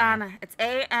 it's Sadhbh. Anna. It's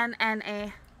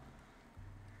Anna.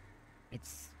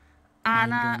 It's Anna I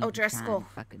ain't gonna even try O'Driscoll. and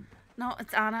Fucking... No,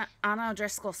 it's Anna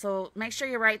O'Driscoll. So make sure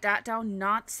you write that down.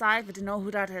 Not Sadhbh to know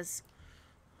who that is.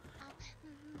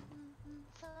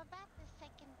 So about the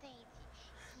second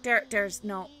date. There's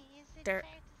no. Is it There. fair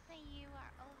to say you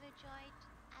are overjoyed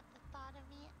at the thought of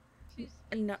it? She's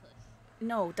No, speechless.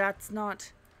 no, that's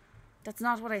not. That's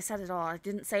not what I said at all. I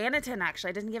didn't say anything. Actually,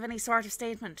 I didn't give any sort of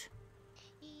statement.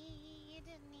 You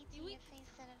didn't need to We- your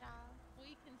face it at all.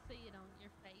 We can see it on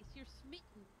your face. You're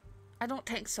smitten. I don't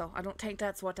think so. I don't think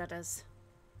that's what that is.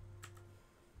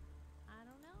 I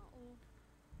don't know.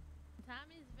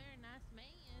 Tommy's a very nice man.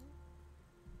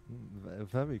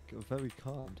 Very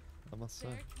kind, I must say.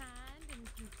 Very kind and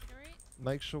considerate.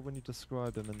 Make sure when you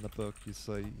describe him in the book, you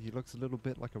say he looks a little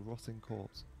bit like a rotting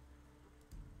corpse.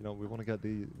 You know, we want to get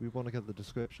the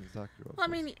descriptions accurate. Well, I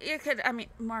mean, you could. I mean,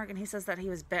 Morgan. He says that he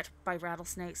was bit by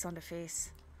rattlesnakes on the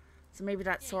face, so maybe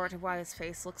that's sort of why his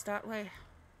face looks that way.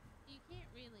 You can't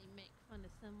really make fun of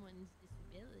someone's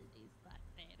disabilities like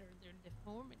that or their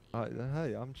deformity.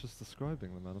 Hey, I'm just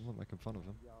describing the man. I'm not making fun of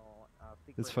him.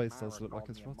 His face does look like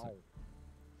it's rotting.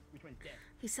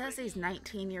 He says he's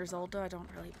 19 years old, though. I don't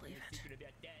really believe it.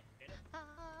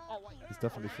 He's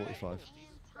definitely 45.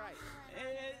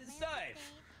 Sadhbh.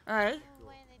 Aye.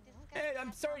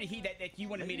 I'm sorry to hear that you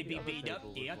wanted me to be beat up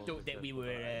there. I thought that we were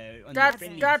on the That's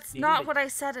friendly that's thing, not but- what I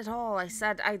said at all. I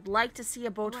said I'd like to see you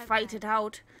both fight it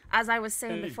out, as I was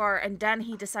saying before, and then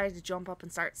he decided to jump up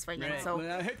and start swinging. Right, So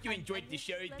well, I hope you enjoyed the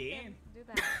show, Dan. Can we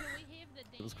have the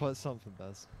It was quite something,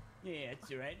 Baz. Yeah,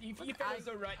 that's alright. You fellas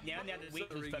alright now that the week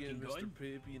was Sorry fucking again, gone? Mr.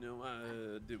 Pip, you know,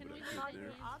 I did Can what we I have could the there.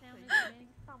 dance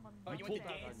down the Oh, you bed? want to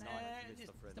dance?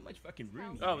 There's not much fucking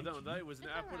room. Oh, here. no, that was,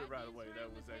 I put it right away.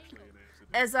 That was actually an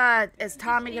accident. is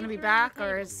Tommy gonna be back,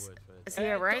 or is he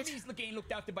alright? Tommy's looking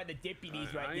looked after by the deputies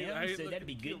I right ain't- now, I ain't so looking that'd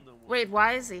be to good. kill no one. Wait,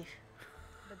 why is he?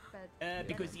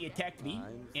 Because he attacked me,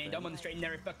 and I'm on the straight and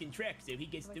narrow fucking track, so he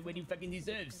gets to what he fucking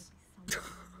deserves.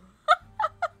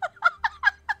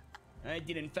 I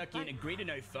didn't fucking agree to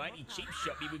no fight. He cheap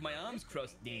shot me with my arms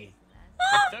crossed there.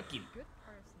 But fuck him.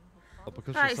 But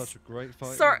because Nice. you're such a great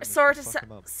fighter,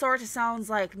 Sort of sounds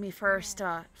like me first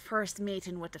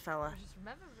meeting with the fella.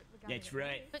 That's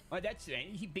right. Oh, that's right.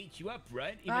 He beat you up,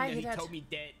 right? Even Aye, though he he did. told me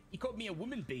that he called me a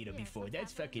woman beater before.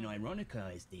 That's fucking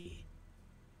ironicized there.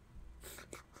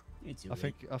 It's I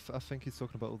think he's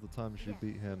talking about all the times you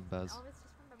beat him, Baz.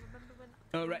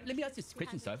 All right, let me ask this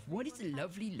question, Sadhbh. What is a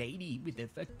lovely lady with a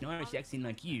fucking Irish accent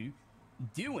like you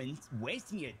doing,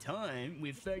 wasting your time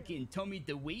with fucking Tommy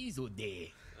the Weasel there?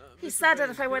 He said that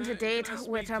if I went to date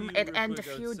with him, it'd end the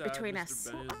feud between us.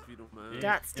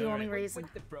 That's the only reason.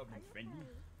 What's the problem, friend?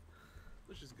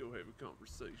 Let's just go have a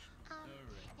conversation.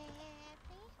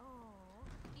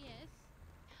 Yes.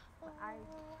 I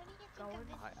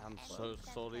am so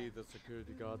sorry the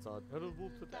security guards are terrible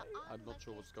today. I'm not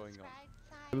sure what's going on.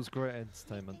 It was great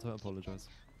entertainment. Don't apologise.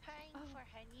 Praying for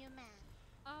her new man.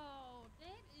 Oh,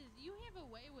 that is. You have a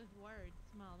way with words,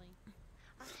 Molly.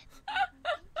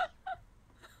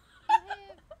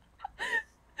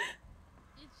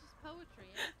 It's just poetry.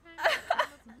 Every time you come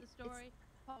up with a story,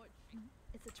 poetry.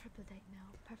 It's a triple date now.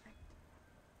 Perfect.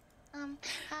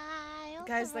 I also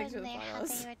Guys, read thanks for in the there how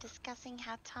follows. they were discussing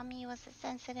how Tommy was a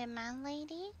sensitive man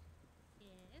lady.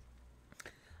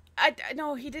 Yes.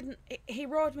 No, he didn't. He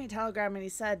wrote me a telegram and he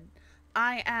said,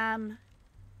 "I am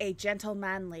a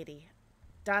gentleman lady."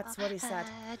 That's what he said.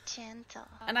 Gentle.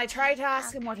 And I tried to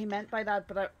ask him what he meant by that,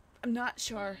 but I'm not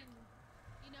sure.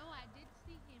 You know, I did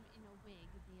see him in a wig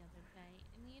the other day,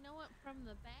 and you know what? From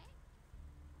the back,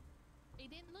 he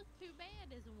didn't look too bad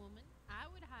as a woman. I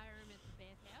would hire him at the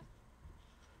bathhouse.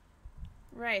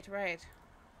 Right, right.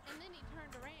 And then he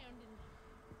turned around and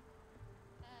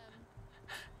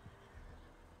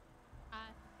I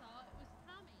saw it was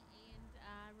Tommy, and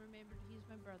I remembered he's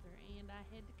my brother, and I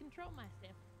had to control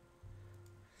myself.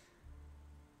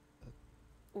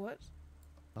 What?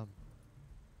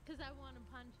 Because I want to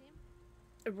punch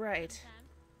him. Right.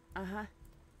 Sometimes. Uh-huh.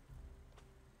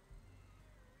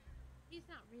 He's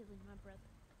not really my brother.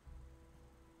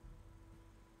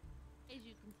 As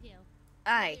you can tell.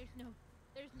 Aye.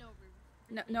 There's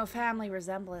No family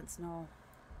resemblance, no.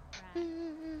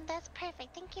 That's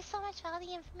perfect. Thank you so much for all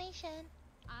the information.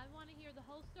 I want to hear the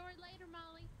whole story later,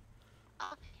 Molly.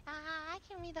 Oh, I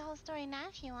can read the whole story now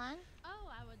if you want. Oh,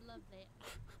 I would love that.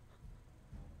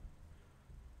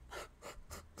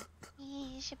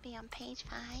 You should be on page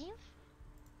 5.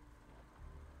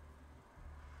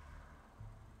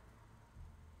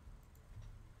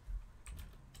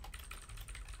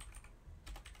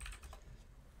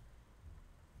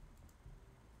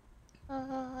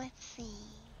 Oh, let's see.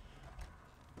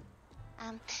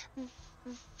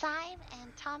 Zyme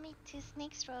and Tommy to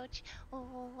Snakes Roach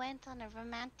went on a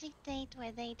romantic date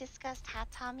where they discussed how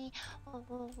Tommy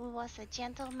was a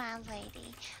gentleman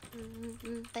lady.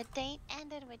 The date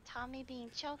ended with Tommy being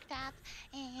choked out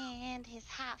and his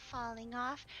hat falling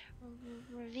off,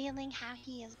 revealing how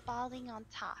he is balding on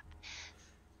top.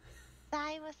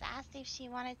 Zy was asked if she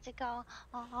wanted to go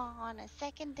on a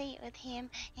second date with him,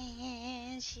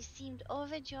 and she seemed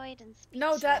overjoyed and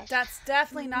speechless. No, that's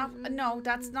definitely not. No,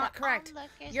 that's not correct.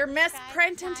 You're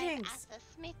misprinting things. As a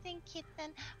smitten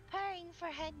kitten purring for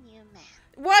her new man.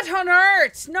 What on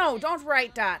earth? No, don't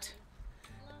write that.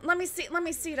 Let me see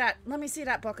that. Let me see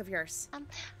that book of yours.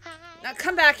 Now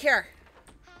come back here.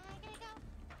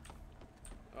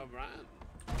 All right.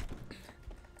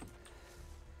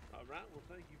 All right. Well,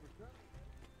 thank you for coming.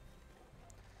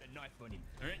 A knife on him.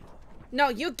 All right. No,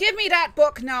 you give me that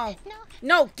book now.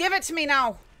 No, give it to me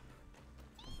now.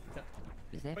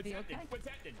 Is that What's okay? happening? What's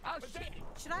happening? Oh What's shit! happening?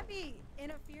 Should I be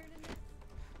interfering in this?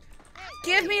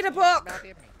 Give me the book.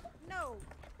 No.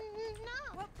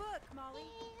 No. What book, Molly?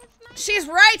 She's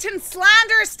writing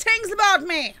slanderous things about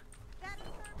me. That is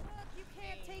her book. You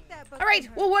can't take that book. All right.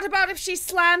 from her. Well, what about if she's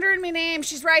slandering my name?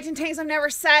 She's writing things I've never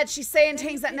said. She's saying Then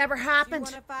things you that never happened.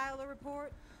 You want to file a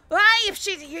report? Why?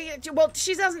 If well,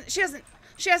 she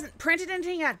hasn't printed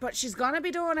anything yet, but she's gonna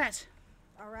be doing it.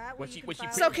 All right. Well, What's you she- can what's she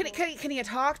file So a report. can you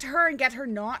talk to her and get her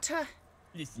not to?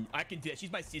 Listen, I can do that.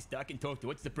 She's my sister. I can talk to her.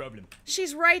 What's the problem?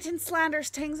 She's writing slanderous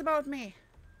things about me.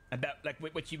 About, like,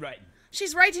 what's she writing?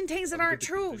 She's writing things that aren't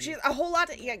true. She's a whole lot.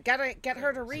 Yeah, get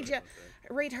her to read her.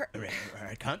 All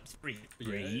right, come, breathe,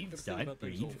 Sadhbh,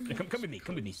 breathe. Come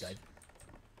with me, Sadhbh.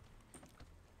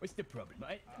 What's the problem?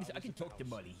 Listen, I can talk to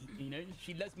Molly. You know,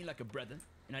 she loves me like a brother,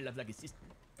 and I love like a sister.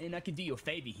 And I can do you a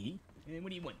favor here. And what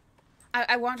do you want?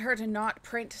 I want her to not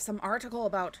print some article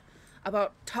about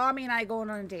Tommy and I going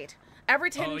on a date.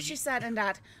 Everything she said in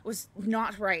that was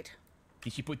not right.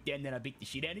 Did she put down that I beat the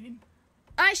shit out of him?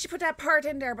 She put that part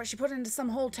in there, but she put into some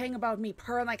whole thing about me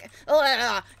purring like,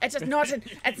 it's just not,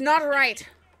 it's not right.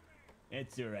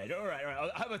 It's all right.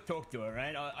 I'll have a talk to her, all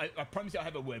right? I promise you I'll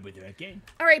have a word with her, okay?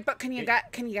 All right, but can you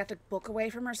get the book away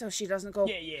from her so she doesn't go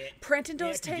printing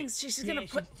those things? She's gonna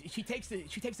put. She takes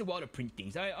a while to print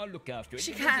things. I'll look after it.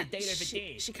 She It's a can't. day over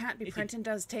day. She can't be printing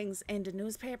those things in the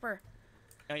newspaper.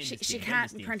 I She understand, I can't be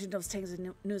understand. printing those things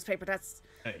in newspaper. That's.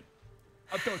 All right.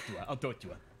 I'll talk to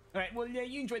her. All right, well,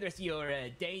 you enjoy the rest of your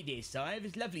day there, Sadhbh.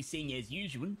 It's lovely seeing you as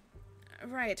usual.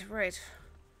 Right. All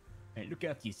right, look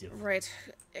after yourself. Right.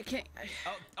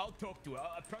 I'll talk to her.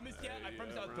 I promise you. I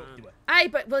promise I'll talk to her. Aye,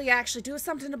 but will you actually do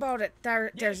something about it?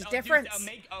 There's a difference.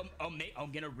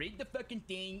 I'm gonna read the fucking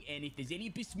thing, and if there's any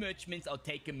besmirchments, I'll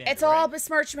take them out. It's all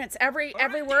besmirchments. Every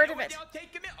word of it. I'll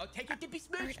take them out. I'll take it to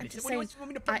besmirchments. I'm just What else saying, you want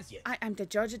me to promise you? I'm the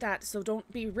judge of that, so don't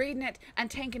be reading it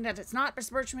and thinking that it's not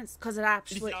besmirchments, because it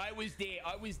absolutely. Listen,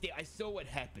 I was there. I saw what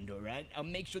happened, all right? I'll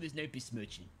make sure there's no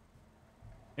besmirching.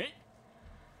 Right?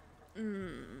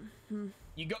 Mm-hmm.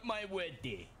 You got my word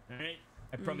there, all right?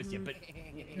 I promise you, but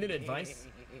little advice.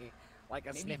 Like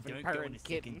a Maybe sniffing, don't go on purring a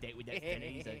kitten. second date with that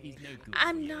fella. He's no good.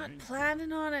 I'm for you, not all right?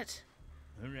 planning on it.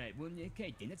 All right, well,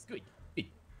 okay, then that's good. Good.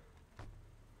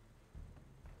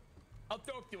 I'll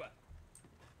talk to her.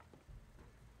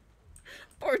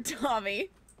 Poor Tommy.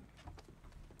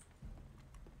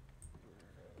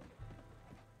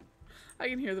 I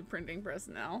can hear the printing press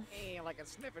now. Hey, like a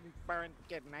sniffing, purring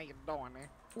kitten. How you doing there?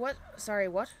 What? Sorry,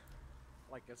 what?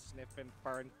 Like a sniffing,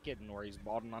 purring kitten where he's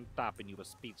balding on top and you were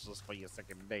speechless for your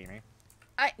second day,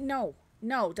 eh? No,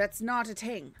 that's not a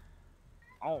thing.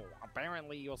 Oh,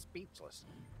 apparently you're speechless.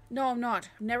 No, I'm not.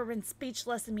 I've never been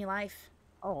speechless in my life.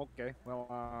 Oh, okay.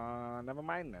 Well, never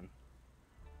mind then.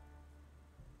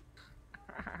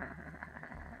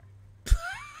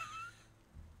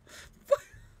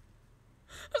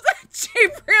 Was that Jay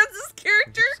Francis'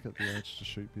 character? Just get the urge to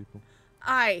shoot people.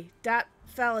 Aye, that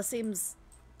fella seems...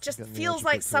 just Getting the feels urge a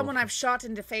like bit too someone often. I've shot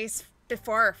in the face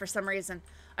before for some reason.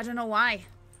 I don't know why.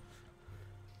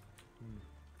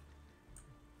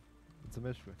 It's a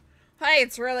mystery. Hey,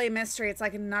 it's really a mystery. It's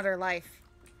like another life.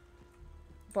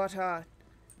 But,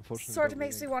 Unfortunately, sort we of don't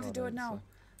makes me want to do it reincarnate, now.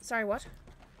 Sorry, what?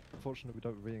 Unfortunately, we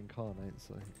don't reincarnate,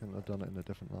 so you couldn't have done it in a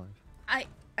different life.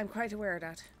 I'm quite aware of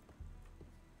that.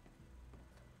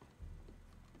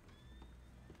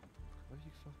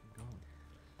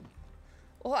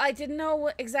 Well, I didn't know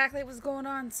exactly what was going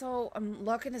on, so I'm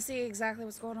looking to see exactly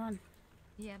what's going on.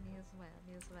 Yeah, me as well.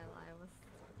 Me as well. I was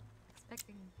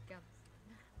expecting guns.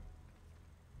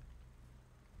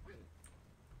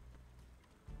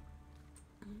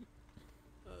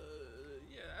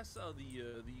 Yeah, I saw the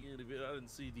end of it. I didn't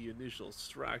see the initial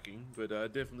striking, but I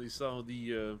definitely saw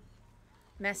the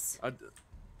mess.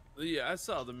 Yeah, I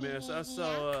saw the mess. I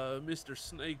saw Mr.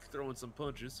 Snake throwing some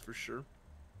punches for sure.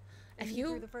 And If he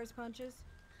threw you the first punches?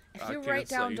 if I you can't write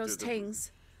say down he those did the-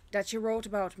 things that you wrote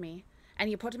about me and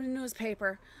you put them in the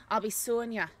newspaper, I'll be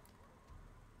suing you.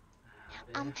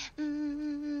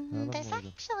 There's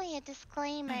actually a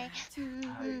disclaimer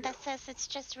that says it's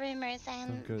just rumors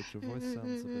and Good. Your voice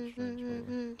sounds a bit strange, by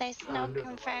the way. there's no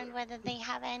confirmed whether they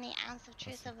have any ounce of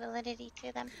truth or validity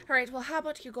to them. All right. Well, how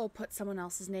about you go put someone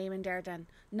else's name in there then,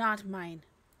 not mine.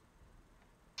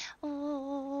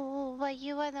 Ooh, but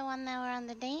you were the one that were on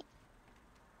the date?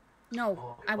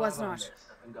 No, I was not.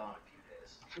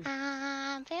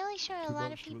 I'm fairly sure a lot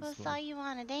of much people was saw that? you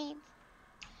on a date.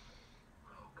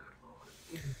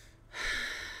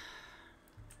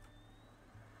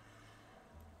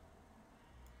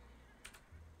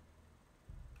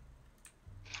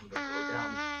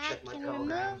 I can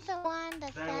remove the one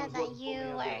that said that you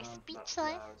were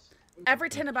speechless.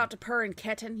 Everything about the purr and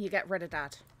kitten, you get rid of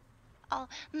that. Oh,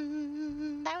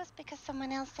 that was because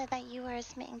someone else said that you were a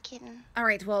smitten kitten. All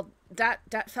right. Well, that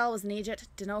fella was an idiot.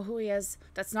 To know who he is,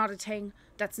 that's not a thing.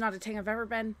 That's not a thing I've ever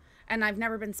been, and I've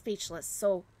never been speechless.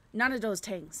 So none of those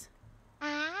things.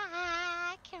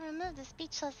 I can remove the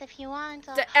speechless if you want.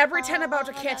 Everything about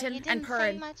a although kitten you and didn't say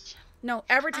purring. much. No,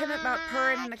 everything about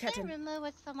purring and a I can kitten. remove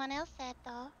what someone else said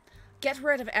though. Get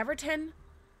rid of everything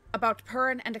about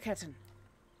purring and a kitten.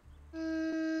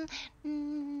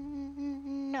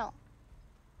 No.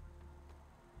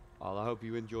 Well, I hope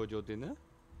you enjoyed your dinner.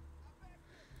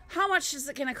 How much is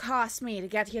it going to cost me to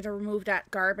get you to remove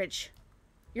that garbage?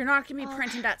 You're not going to be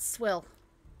printing that swill.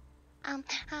 I'm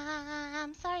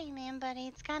sorry, ma'am, but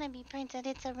it's gonna be printed.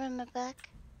 It's a rumor book.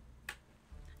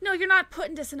 No, you're not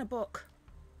putting this in a book.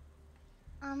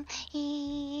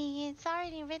 It's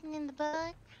already written in the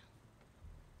book.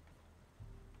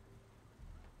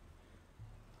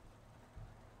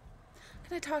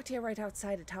 Can I talk to you right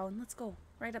outside of town? Let's go.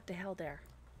 Right up the hill there.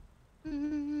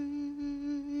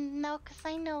 No, 'cause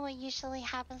I know what usually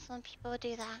happens when people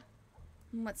do that.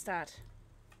 What's that?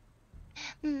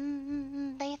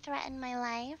 They threaten my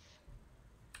life.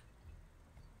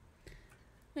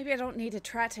 Maybe I don't need a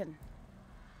threaten.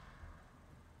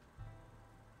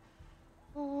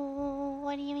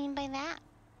 What do you mean by that?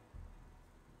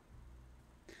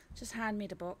 Just hand me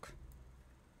the book.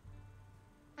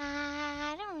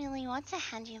 I don't really want to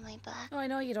hand you my book. Oh, I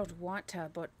know you don't want to,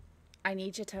 but I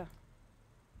need you to.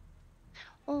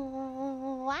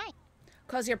 Why?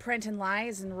 'Cause you're printing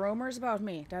lies and rumors about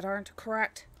me that aren't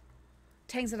correct.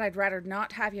 Things that I'd rather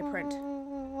not have you print.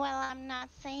 Well, I'm not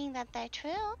saying that they're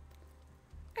true.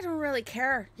 I don't really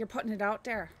care. You're putting it out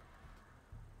there.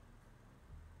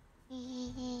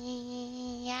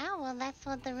 Yeah, well, that's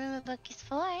what the rumor book is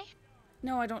for.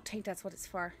 No, I don't think that's what it's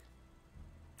for.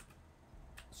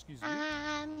 Excuse me.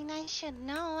 I mean, I should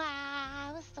know.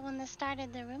 I was the one that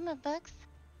started the rumor books.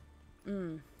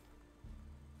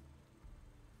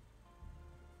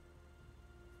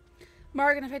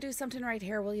 Morgan, if I do something right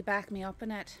here, will you back me up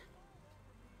in it?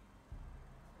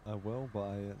 I will, but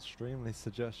I extremely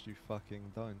suggest you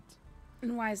fucking don't.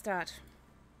 And why is that?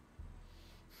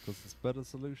 Because there's better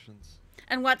solutions.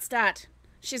 And what's that?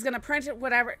 She's gonna print it,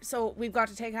 whatever, so we've got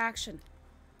to take action.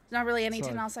 There's not really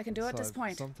anything else I can do at this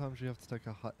point. Sometimes you have to take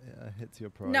a hit to your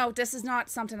pride. No, this is not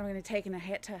something I'm gonna take in a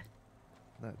hit to.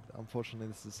 No, unfortunately,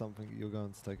 this is something you're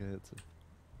going to take a hit to.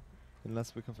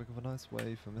 Unless we can think of a nice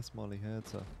way for Miss Molly here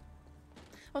to...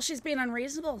 Well, she's being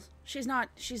unreasonable. She's not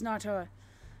What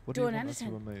do you doing want anything.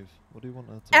 her to remove? What do you want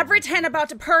her to Everything remove? about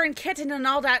the purring kitten and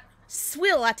all that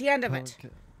swill at the end of it.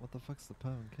 What the fuck's the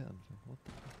purring kitten? What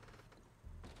the fuck?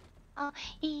 Oh,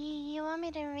 you want me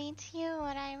to read to you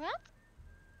what I wrote?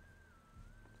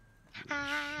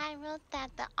 I wrote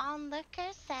that the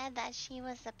onlooker said that she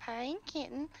was a purring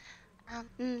kitten.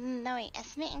 No wait, a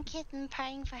smitten kitten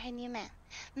purring for her new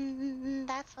man.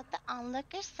 That's what the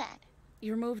onlooker said.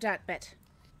 You removed that bit.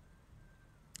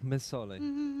 Miss Solly.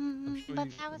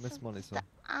 But that was Miss Molly, the sorry.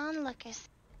 onlooker said.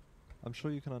 I'm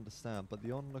sure you can understand, but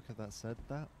the onlooker that said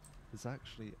that is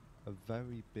actually a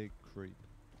very big creep.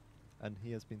 And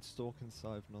he has been stalking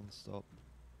Scythe non-stop.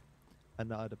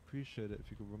 And I'd appreciate it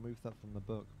if you could remove that from the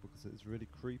book, because it is really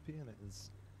creepy and it is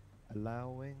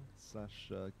allowing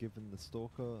 / giving the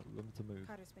stalker room to move.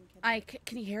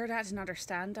 Can you hear that and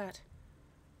understand that?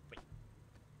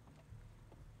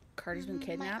 Cardi's been My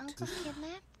kidnapped? uncle's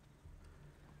kidnapped?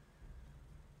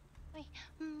 Wait,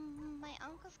 my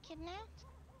uncle's kidnapped?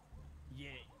 Yeah,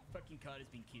 fucking Carter's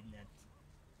been kidnapped.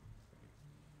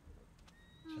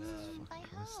 By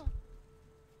who?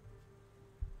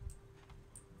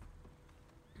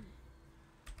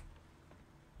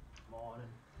 Morning.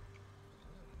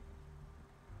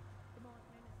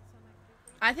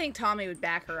 I think Tommy would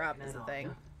back her up is the thing.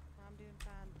 I'm doing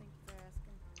fine. Thank you for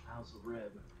asking. How's the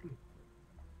rib?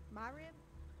 My rib?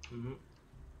 Mm-hmm.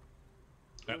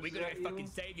 Right, we gotta fucking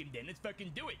save him then. Let's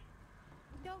fucking do it.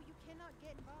 No, you cannot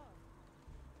get involved.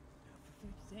 For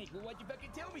fuck's sake, well, why'd you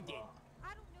fucking tell me then?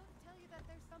 I don't know to tell you that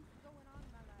there's something going on in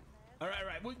my life, Baz.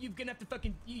 Alright, well, you're gonna have to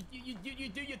fucking, you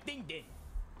do your thing then.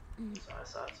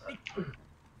 Sorry. My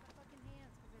fucking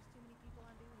hands, because there's too many people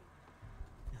on duty.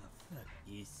 Oh, fuck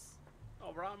this.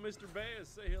 All right, Mr. Bass,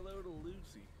 say hello to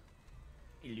Lucy.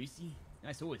 Hey, Lucy.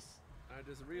 Nice horse. I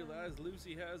just realized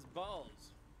Lucy has balls.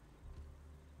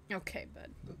 Okay,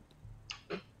 bud.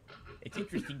 It's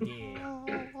interesting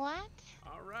there. What?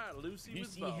 All right, Lucy with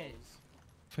Lucy balls.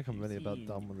 I think I'm really about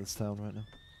done with this town right now.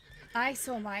 Aye,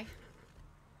 so am I.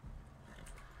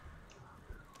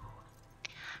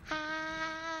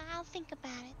 I'll think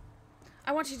about it.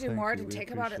 I want you to do Thank more you, than we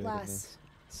take about it appreciate less. miss.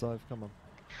 Scythe, come on.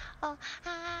 Oh,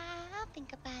 I'll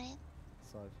think about it.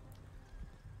 Scythe.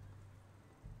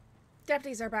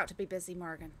 Deputies are about to be busy,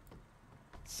 Morgan.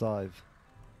 Scythe.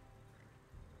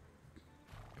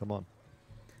 Come on.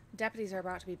 Deputies are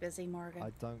about to be busy, Morgan.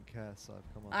 I don't care, Scythe,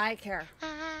 come on. I care.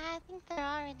 I think they're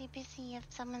already busy if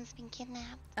someone's been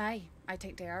kidnapped. Aye, I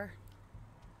think they are.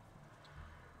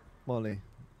 Molly,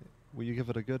 will you give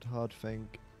it a good hard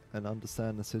think and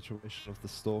understand the situation of the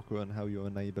stalker and how you're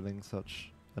enabling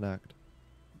such an act?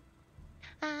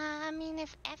 I mean,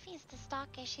 if Effie's the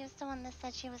stalker, she was the one that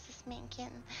said she was a smitten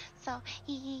kitten. So,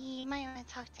 you might want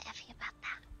to talk to Effie about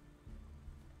that.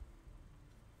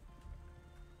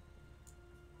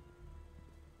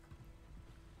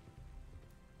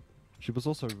 She was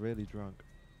also really drunk.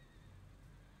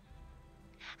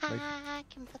 I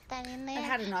can put that in there. I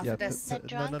had enough of this. The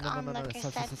drunk onlooker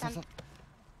said Scythe, something.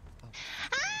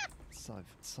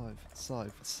 Scythe.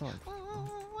 What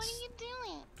are you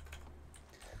doing?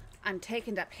 I'm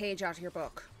taking that page out of your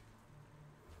book.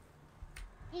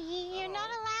 You're not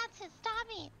allowed to. Stop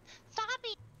it. Stop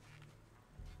it.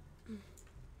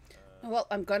 Well,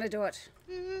 I'm gonna do it.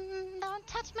 Don't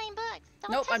touch my books.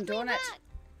 Don't Nope, touch I'm doing my it. book.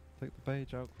 Take the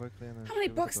page out quickly and then How many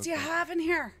give her the books do you book. have in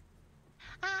here?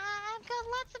 I've got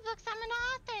lots of books. I'm an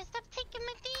author. Stop taking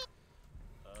my thing.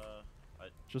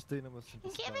 Just dealing with some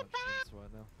Give it distractions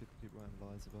right now. People keep writing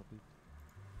lies about people.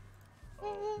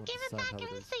 Give it understand back. how I it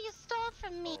didn't is. say you stole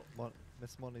from me.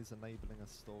 Miss Molly's enabling a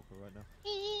stalker right now.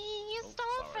 You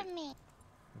stole from me.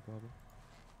 No problem.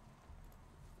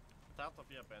 Start up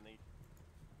here, Benny.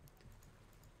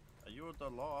 Are you the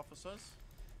law officers?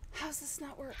 How's this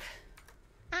not work?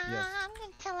 Yes. I'm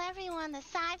gonna tell everyone the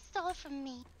Sadhbh stole from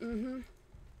me. Mm-hmm.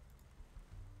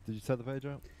 Did you set the page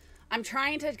out? I'm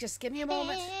trying to just give me a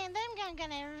moment. And then I'm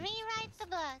gonna rewrite the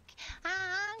book.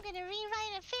 I'm gonna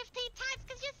rewrite it 50 times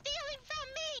because you're stealing from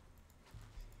me.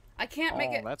 I can't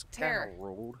make it that's tear. kind of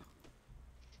rude.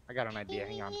 I got an idea.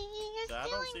 Hang on. You're I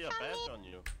don't see stealing a from badge me. on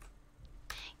you.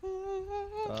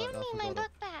 Give I me my forgot it.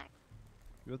 book back.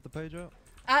 You had the page out?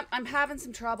 I'm having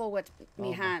some trouble with me Oh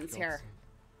my hands God. here.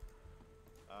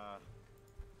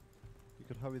 You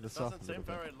could hurry this up Doesn't a seem little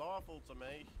bit. very lawful to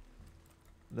me.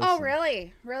 Oh, Listen,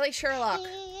 really? Really, Sherlock?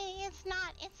 It's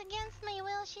not. It's against my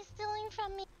will. She's stealing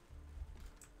from me.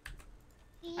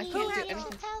 I You can't do have to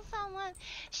anything. tell someone.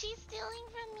 She's stealing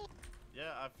from me.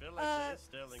 Yeah, I feel like there is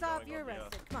stealing Stop, going you're on here.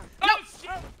 arrested. Come on. Oh,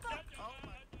 shit!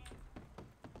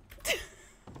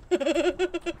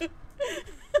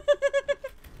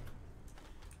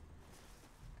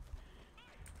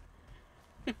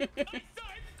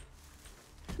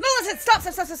 No, listen, stop.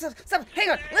 Hang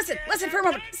on, listen for a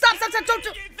moment. Stop, don't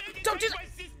do that. My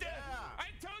sister! I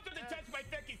told her to touch my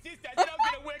fucking sister. I said I was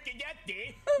gonna work in that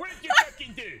day. What did you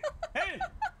fucking do? Huh?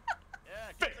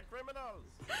 Yeah, get the criminals.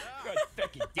 God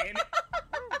fucking damn it.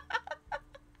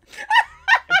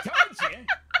 I told you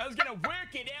I was gonna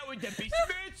work it out with the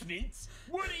besmirchments.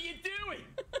 What are you doing?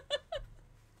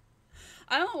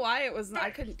 I don't know why it was. I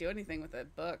couldn't do anything with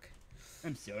that book.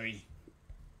 I'm sorry.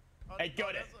 Oh, I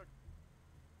got it.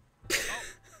 Oh,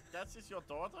 that's just your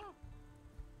daughter?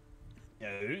 No,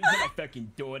 it's not my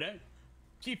fucking daughter.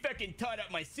 She fucking tied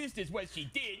up my sister's what she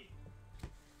did.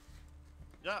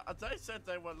 Yeah, they said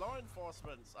they were law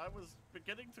enforcement. I was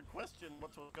beginning to question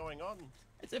what was going on.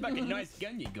 It's a fucking nice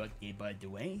gun you got there, by the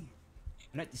way.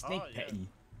 I like the snake Oh, yeah. pattern.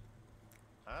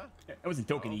 Huh? I wasn't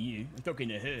talking to you. I'm talking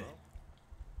to her.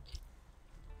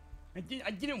 I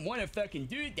didn't want to fucking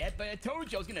do that, but I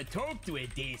told you I was gonna talk to her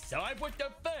there, Sadhbh. What the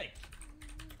fuck?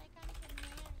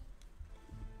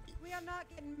 We are not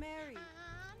getting married.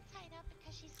 I'm tied up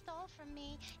because she stole from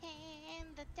me, and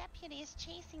the deputy is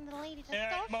chasing the lady that stole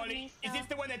Alright, from Molly, me. So. is this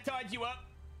the one that tied you up?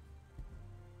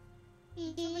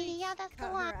 Yeah, that's the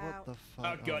one. What the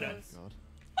fuck? Oh, got her. my god.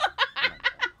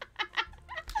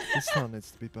 This town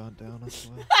needs to be burnt down, I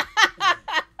swear.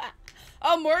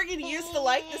 Oh, Morgan used to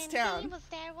like this He town. was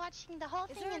there watching the whole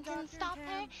thing and didn't stop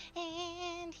her,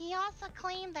 and he also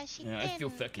claimed that she Yeah, didn't, I feel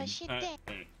fucking. but she Alright,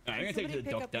 did. I'm gonna take you to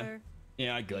the doctor.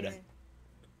 Yeah, I got her.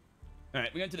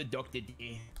 Alright, we're going to the doctor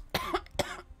there.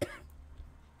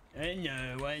 I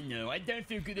know. I don't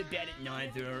feel good about it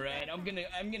neither, alright? I'm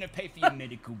gonna pay for your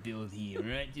medical bill here,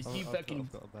 alright? Just you fucking.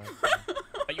 I've got a bag.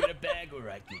 Are you in a bag?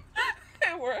 Alright, good.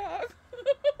 We're up.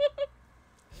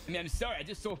 I mean, I'm sorry, I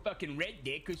just saw fucking Red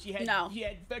there because she had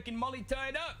fucking Molly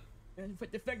tied up. And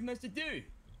what the fuck am I supposed to do?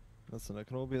 Listen, it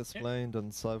can all be explained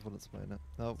and Sadhbh will explain it.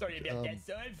 Oh, Sorry about that,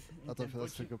 Sadhbh. I don't feel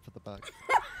that's too good for the back.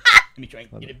 Let me try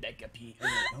and get it back up here.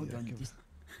 Hold on. Just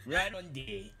right on there.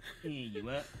 Here you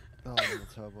are. Oh, I'm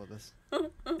terrible at this.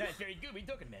 That's very good. What are you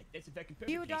talking about? That's a fucking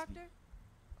perfect. You a doctor?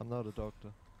 I'm not a doctor.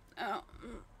 Oh.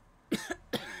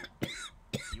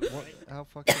 What? How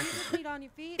fucking is this? Feet on your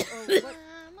feet, or what?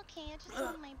 I'm okay. I just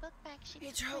want my book back. She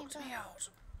choked me out.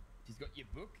 She's got your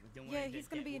book? Don't worry Yeah, about he's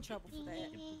gonna that. be in We'll trouble get for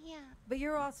that. Yeah. But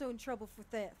you're also in trouble for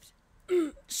theft.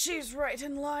 She's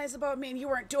writing lies about me and you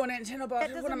weren't doing anything about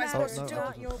That it. What am I doesn't supposed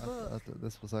matter. to do? It's not your book.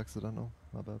 This was accidental.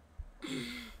 My bad.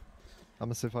 I'm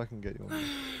gonna see if I can get you on the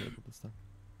table this time.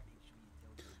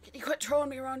 Can you quit throwing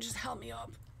me around? Just help me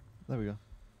up. There we go.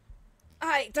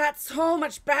 Aye, that's so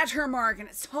much better, Morgan.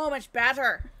 It's so much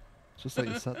better. Just like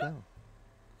you sat down.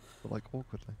 But like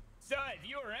awkwardly. Sadhbh,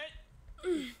 you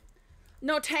alright?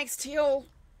 No thanks to you.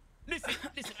 Listen,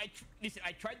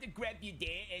 I tried to grab you there,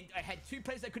 and I had two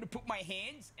places I could have put my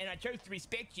hands, and I chose to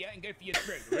respect you and go for your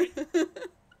throat,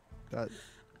 right?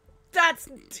 That's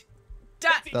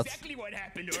exactly what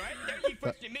happened, alright? Don't you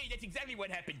question me, that's exactly what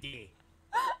happened there.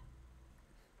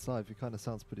 Sadhbh, you kind of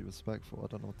sounds pretty respectful. I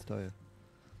don't know what to tell you.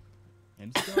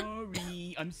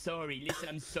 I'm sorry. Listen,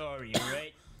 I'm sorry,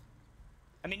 alright?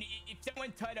 I mean, if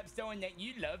someone tied up someone that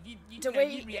you love, you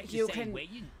react the same way.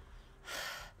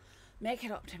 Make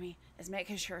it up to me is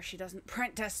making sure she doesn't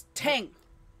print this thing.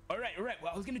 Alright.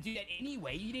 Well, I was gonna do that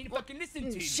anyway. You didn't fucking listen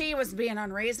to me. She was being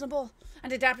unreasonable,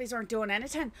 and the deputies aren't doing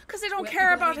anything because they don't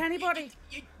care about anybody.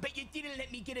 But you didn't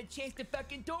let me get a chance to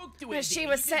fucking talk to her. She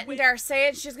was sitting there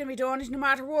saying she's gonna be doing it no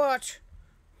matter what.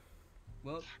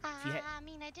 Well, I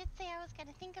mean, I did say I was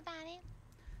gonna think about it.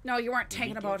 No, you weren't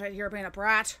thinking about it. You're being a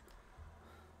brat.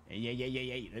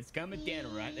 Yeah. Let's calm it down,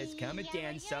 alright? Let's calm it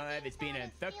down, Sadhbh. It's been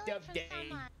a fucked up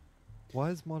day. Why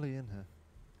is Molly in here?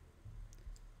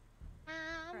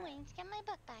 I'm waiting to get my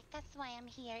book back. That's why I'm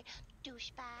here,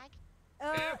 douchebag.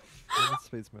 That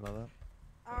speaks me like that.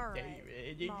 Alright.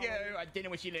 There you go. I don't know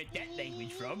where she learned that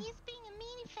language from. He's being a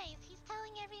meanie face. He's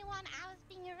telling everyone I was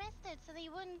being arrested so they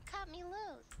wouldn't cut me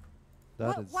loose.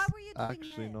 That is why were you doing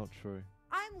actually this? not true.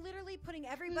 I'm literally putting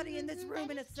everybody in this room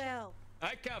in a cell.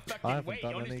 I can't I fucking haven't wait,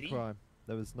 done honestly. any crime.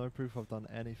 There is no proof I've done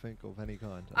anything of any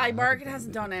kind. and I Aye, haven't Morgan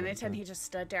hasn't done of any anything. kind. He just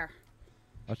stood there.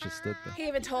 I just stood there. He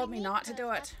even told me not to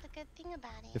do it. The good thing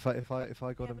about it. If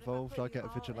I got involved, I'd get a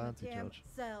vigilante judge.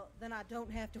 Cell, then I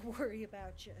don't have to worry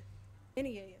about you.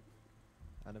 Any of you.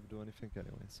 I never do anything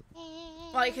anyway. So.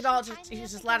 Well, you could all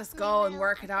just let us go and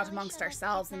work it out amongst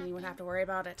ourselves, and you wouldn't have to worry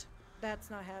about it. That's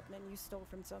not happening. You stole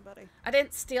from somebody. I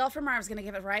didn't steal from her. I was gonna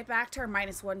give it right back to her,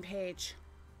 minus 1 page.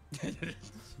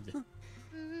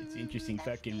 It's interesting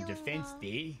fucking defense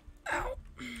there. Ow.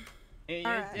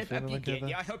 Up you get.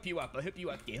 Yeah, I'll help you up.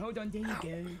 There. Hold on, there you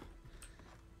go.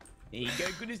 There you go,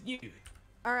 good as new.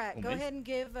 Alright, go ahead and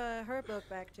give her book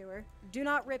back to her. Do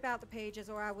not rip out the pages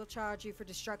or I will charge you for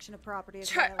destruction of property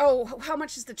as well. Oh, how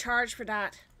much is the charge for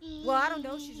that? Well, I don't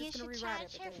know. She's just going to You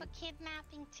rewrite should charge her everything. for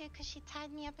kidnapping too, because she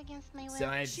tied me up against my will.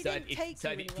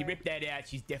 If you rip that out,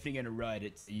 she's definitely going to write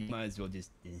it. So you might as well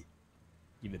just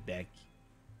give it back.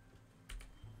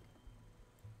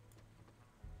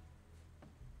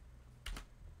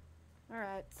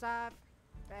 Alright, Sadhbh,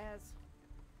 Bazz.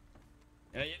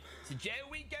 To jail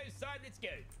we go, side, let's go.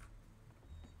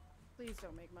 Please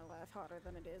don't make my life harder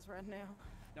than it is right now.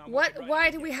 No, Why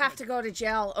do we have to go to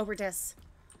jail over this?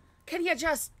 Can you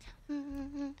just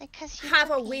because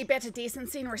have a wee bit of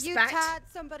decency and respect? You tied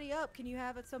somebody up. Can you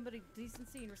have somebody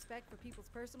decency and respect for people's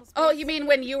personal space? Oh, you mean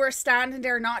when you were standing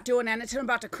there not doing anything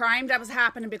about the crime that was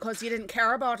happening because you didn't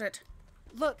care about it?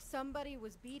 Look, somebody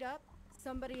was beat up.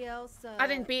 Somebody else. I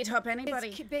didn't beat up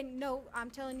anybody. No,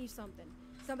 I'm telling you something.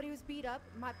 Somebody was beat up.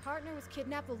 My partner was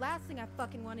kidnapped. The last thing I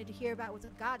fucking wanted to hear about was a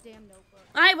goddamn notebook.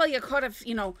 Aye, well, you could have,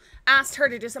 you know, asked her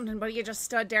to do something, but you just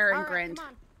stood there and All right, grinned. come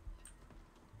on.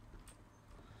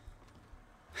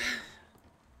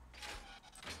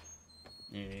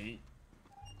 Alright.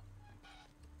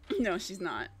 No, she's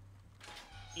not.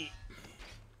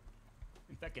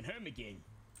 I'm fucking home again.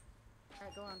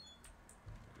 Alright, go on.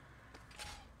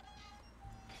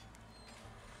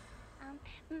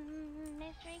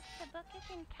 Miss Riggs, the book is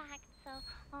intact, so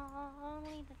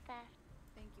only the theft.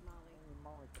 Thank you, Molly.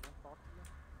 Molly, can I talk to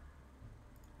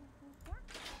you?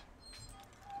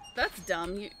 That's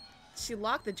dumb. She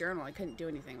locked the journal. I couldn't do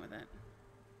anything with it.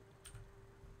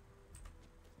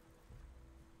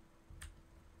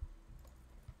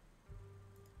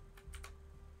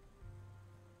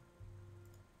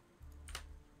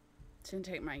 She didn't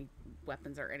take my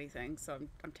weapons or anything, so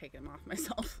I'm taking them off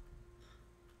myself.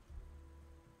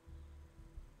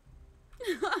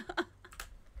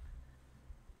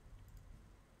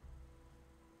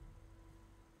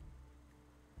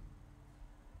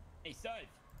 Hey,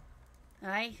 Sadhbh.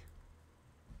 Aye.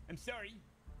 I'm sorry.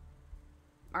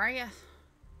 Are ya?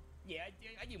 Yeah,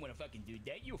 I didn't want to fucking do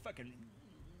that. You fucking,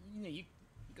 you know, you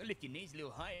gotta lift your knees a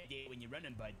little higher there when you're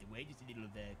running, by the way. Just a little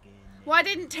fucking. Well, I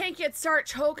didn't think you'd start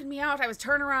choking me out. I was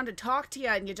turning around to talk to you,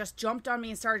 and you just jumped on me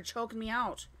and started choking me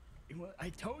out. Well, I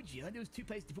told you, there was two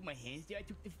places to put my hands there. I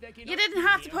took the fucking. You didn't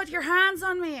have to put your hands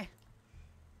on me.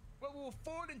 Well, we were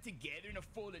falling together in a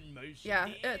falling motion. Yeah,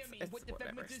 there. it's what the fuck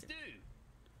whatever. would this do?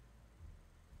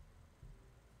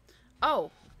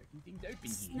 Oh. Things open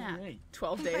here. Snap. Right.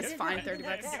 12 days, fine, 30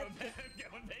 bucks.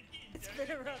 It's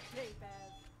been a rough day, Baz.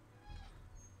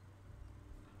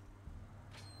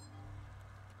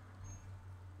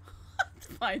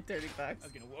 Fine, 30 bucks. I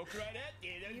was gonna walk right out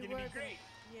there. That was You gonna were be great.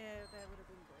 Yeah, that would have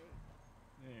been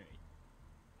great. Alright.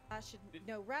 I should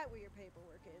know right where your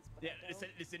paperwork is, but Yeah, I don't.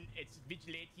 listen, it's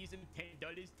vigilantism,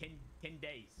 $10, 10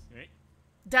 days, right?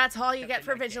 That's all you get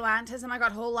Something for like that. vigilantism. I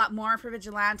got a whole lot more for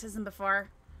vigilantism before.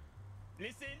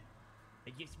 Listen,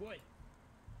 and guess what?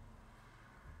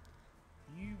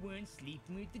 You weren't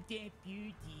sleeping with the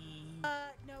deputy.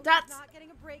 No, That's- he's not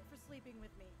getting a break for sleeping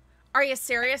with me. Are you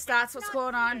serious? That's what's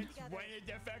going on? That's one of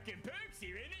the fucking perks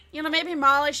here, isn't it? You know, maybe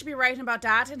Molly should be writing about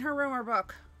that in her rumor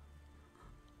book.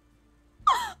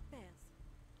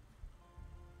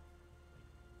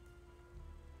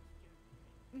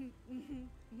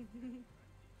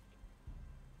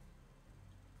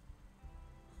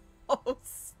 Oh,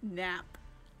 snap.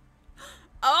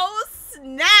 Oh,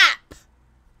 snap!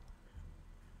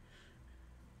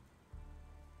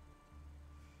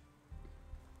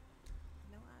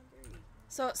 No, I agree.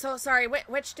 So sorry.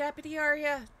 Which deputy are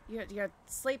you? You're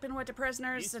sleeping with the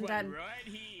prisoners, This and one then, right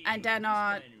here. and then This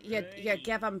one you right you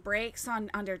give them breaks on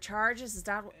their charges. Is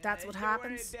that's what Don't worry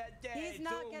happens? about that, He's it's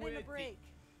not all getting a worth it. break.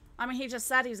 I mean, he just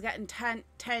said he was getting 10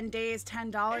 days,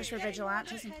 $10 for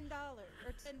vigilantism. $10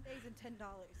 or 10 days and $10.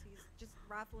 He's just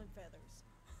ruffling feathers.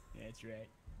 That's right.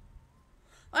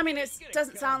 I mean, You it gotta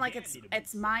doesn't sound calm like down it's a little bit,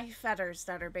 it's my feathers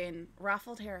that are being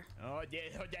ruffled here. Oh, you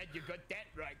got that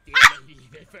right there.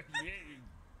 That fucking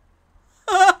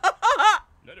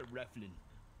lot of ruffling.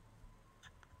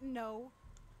 No.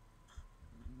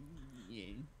 Yeah.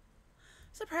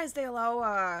 Surprised they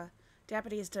allow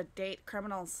deputies to date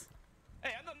criminals.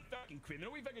 Hey, I'm not a fucking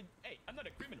criminal. Hey, I'm not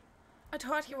a criminal. I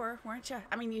thought you were, weren't you?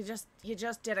 I mean, you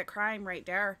just did a crime right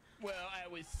there. Well, I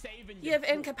was saving the You've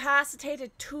poor.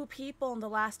 incapacitated 2 people in the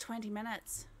last 20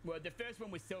 minutes. Well, the first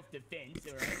one was self-defense,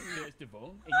 all right, first of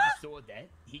all. And you saw that.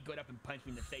 He got up and punched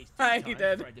me in the face 2 Aye, times he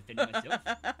did. before I defended myself.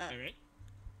 All right?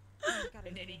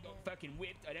 And then he got fucking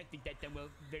whipped. I don't think that done well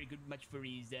very good much for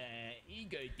his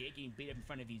ego there, getting beat up in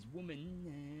front of his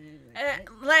woman.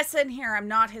 Listen here, I'm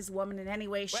not his woman in any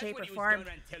way, Well, that's shape, what or he was form. going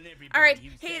around telling everybody. All right,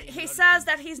 was he saying a lot of says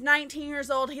that he's 19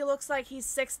 years old. He looks like he's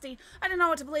 60. I don't know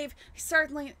what to believe. He's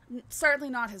certainly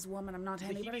not his woman. I'm not He's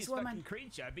a anybody's hideous woman. fucking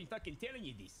creature. I've been fucking telling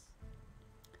you this.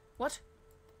 What?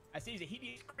 I say he's a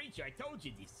hideous creature. I told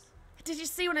you this. Did you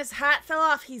see when his hat fell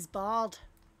off? He's bald.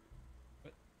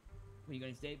 What are you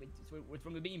going to say? What's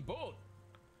wrong with being bald?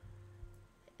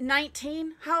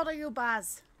 19? How old are you,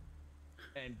 Bazz?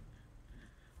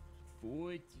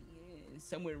 40,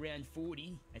 somewhere around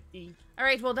 40, I think. All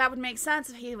right, well, that would make sense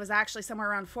if he was actually somewhere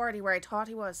around 40, where I thought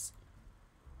he was.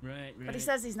 Right. But he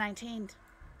says he's 19.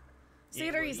 So Yeah,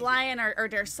 either well, he's he's lying or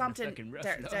there's something. Fucking rough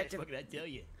there- life, what can I tell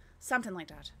you? Something like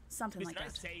that. Something Listen, like I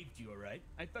that. saved you, alright?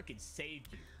 I fucking saved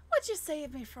you. What'd you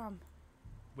save me from?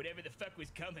 Whatever the fuck was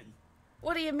coming.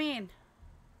 What do you mean?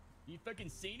 You fucking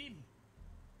seen him?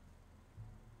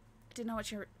 I didn't know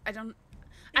what you're. I don't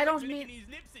He was mean. licking his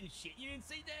lips and shit. You didn't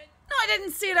see that? No, I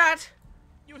didn't see that.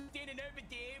 You were standing over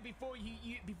there before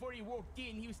he walked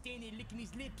in. He was standing there licking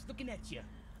his lips, looking at you.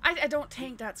 I don't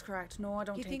think that's correct. No, I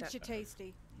don't He think thinks that. you're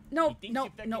tasty. No, He thinks no,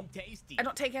 you're fucking no. tasty. I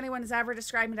don't think anyone has ever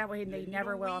described me that way, and they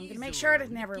never will. I'm gonna make sure that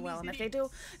they never will, and if they do,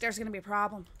 there's gonna be a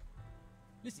problem.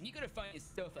 Listen, you gotta find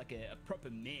yourself like a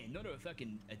proper man, not a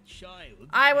fucking child.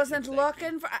 I that wasn't looks like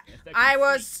looking for. a fucking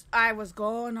I was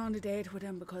going on a date with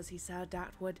him because he said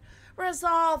that would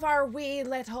resolve our wee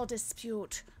little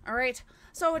dispute. All right,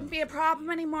 so it wouldn't be a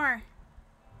problem anymore.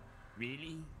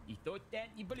 Really? You thought that?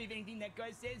 You believe anything that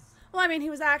guy says? Well, I mean, he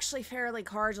was actually fairly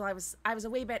cordial. I was a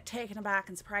wee bit taken aback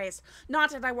and surprised. Not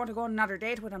that I want to go on another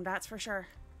date with him, that's for sure.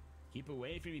 Keep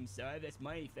away from him, sir. That's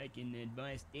my fucking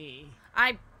advice there.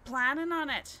 I'm planning on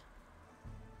it.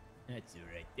 That's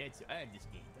alright. I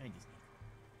understand.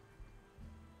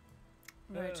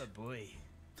 Right. Oh boy.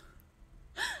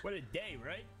 What a day,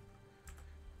 right?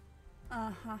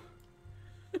 Uh-huh.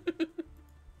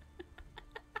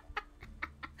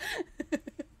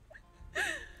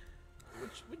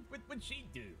 What'd she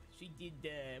do? She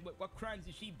did, what crimes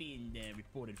is she being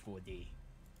reported for there?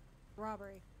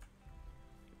 Robbery.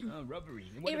 Oh,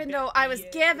 robbery. And what Even about though I the, was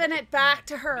giving it back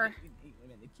to her.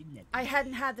 the kidnapping? I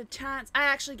hadn't had the chance. I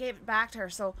actually gave it back to her,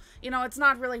 so, you know, it's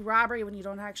not really robbery when you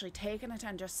don't actually take it.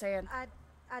 I'm just saying. I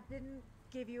didn't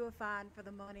give you a fine for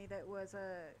the money that was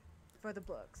for the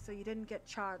book, so you didn't get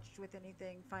charged with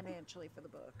anything financially for the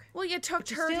book. Well, you took But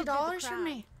you still did the $30 from crime.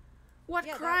 me. What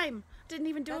Yeah, crime? Didn't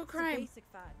even do a That's crime. the basic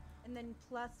fine, and then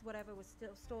plus whatever was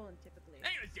still stolen typically.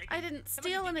 Hang on a second. I didn't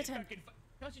steal anything.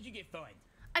 How much did you get fined?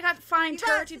 I got fined You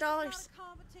guys, $30. This is not a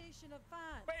competition of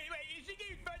fines. Wait, is she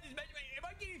getting fined as much? Wait, am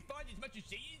I getting fined as much as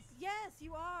she is? Yes,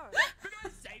 you are. But I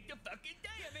saved the fucking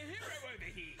day. I'm a hero over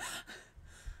here.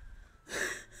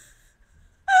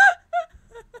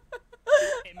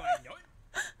 Am I not?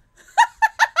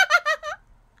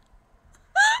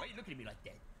 Why are you looking at me like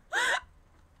that?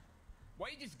 Why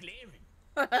are you just glaring?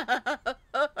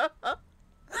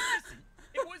 Listen,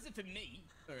 it wasn't for me,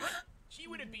 alright? She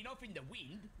would have been off in the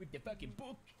wind with the fucking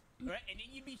book, alright? And then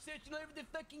you'd be searching over the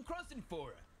fucking crossing for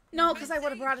her. No, because I would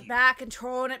have brought it back and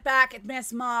thrown it back at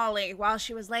Miss Molly while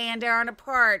she was laying there on a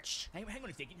porch. Hang on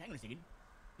a second.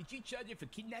 Did you charge her for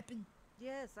kidnapping?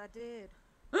 Yes, I did.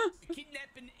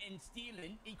 Kidnapping and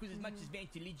stealing equals as much as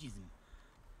vandalism.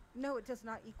 No, it does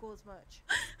not equal as much.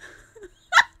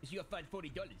 She got fined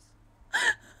 $40.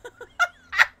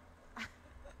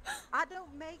 I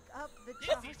don't make up the This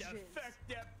charges. is a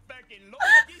fucked up fucking law.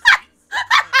 This is.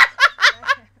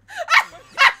 What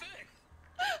the fuck?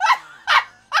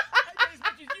 I know as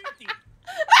much as you did.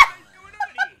 What's going on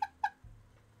here?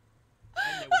 I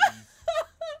know what it is.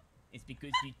 It's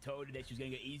because you told her that she was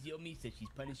gonna go easy on me, so she's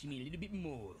punishing me a little bit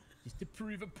more, just to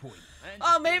prove a point.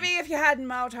 Oh, maybe if you hadn't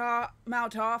mouth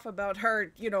off about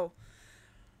her, you know,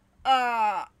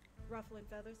 Ruffling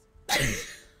feathers.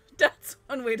 that's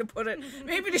one way to put it.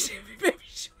 Maybe she would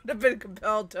have been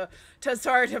compelled to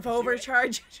sort of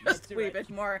overcharge you just a wee bit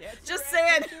more. Just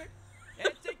saying.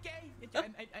 It's okay. It's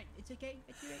okay.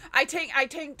 It's okay. I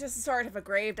think this is sort of a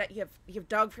grave that you've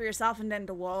dug for yourself, and then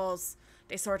the walls,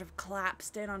 they sort of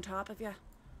collapsed in on top of you.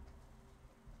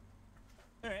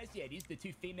 Alright, so yeah, these the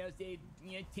two females, they,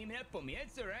 you know, teaming up on me.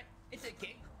 That's alright. It's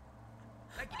okay.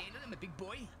 I can handle it. I'm a big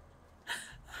boy.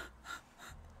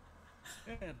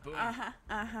 Oh, boy.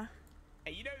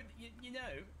 Hey, you know,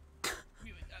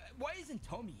 why isn't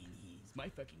Tommy in here? Is my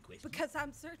fucking question. Because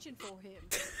I'm searching for him.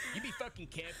 You be fucking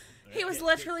careful. He was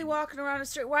literally walking around the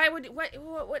street. Why would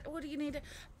what do you need to?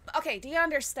 Okay, do you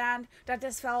understand that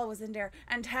this fellow was in there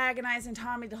antagonizing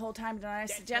Tommy the whole time? And I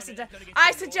suggested that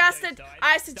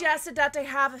they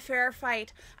have a fair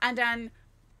fight, and then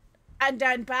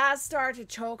Bazz started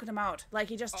choking him out, like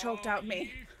he just choked out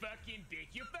me. You fucking bitch!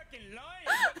 You fucking lying!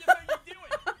 What the fuck are you doing?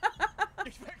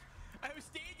 I was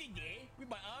standing there with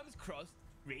my arms crossed,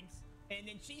 Riggs, and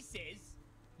then she says,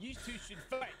 "You two should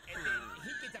fight," and then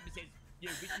he gets up and says, "Yo,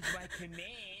 this is my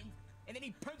command." And then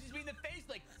he punches me in the face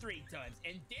like 3 times,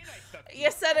 and then I fucking...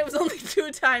 You said it was only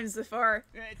 2 times before.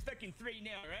 It's fucking 3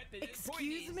 now, right? But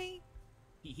Excuse me?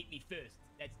 He hit me first.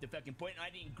 That's the fucking point. I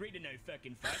didn't agree to no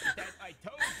fucking fight. That I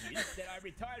told you that I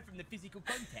retired from the physical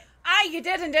contact. Ah, you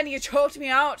did, and then you choked me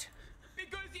out.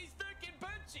 Because he's fucking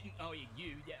punching. Oh, yeah,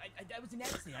 you. Yeah, that was an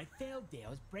accident. I failed there. I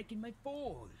was breaking my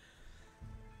fall.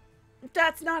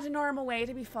 That's not a normal way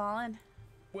to be falling.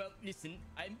 Well, listen,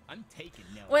 I'm taken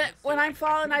now. When I'm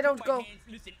falling, I don't go.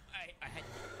 Listen, I had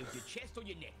it was your chest or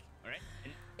your neck, all right?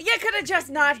 And you could have just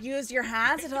not used your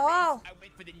hands at all. I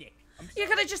went for the neck. You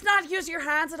could have just not used your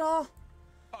hands at all.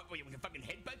 Oh, well, you want to fucking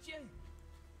headbutt you?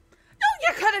 No,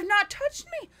 you could have not touched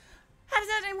me. Has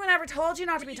anyone ever told you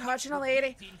not to be touching a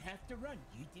lady? You didn't have to run.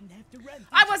 You didn't have to run.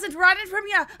 I wasn't running from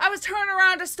you. I was turning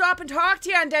around to stop and talk to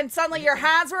you, and then suddenly your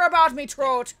hands were about me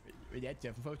throat. That's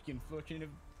a fucking fortunate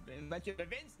bunch of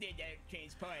events that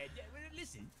transpired.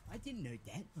 Listen, I didn't know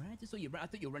that. Right? I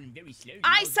thought you were running very slow.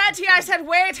 I said to you, I said,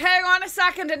 wait, hang on a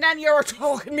second, and then you were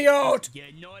talking me out.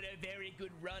 You're not a very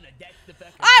good runner. That's the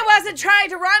fucking I wasn't trying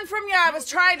to run from you. I was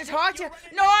trying to talk to you.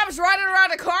 No, I was running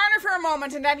around a corner for a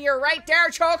moment, and then you're right there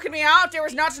choking me out. There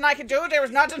was nothing I could do. There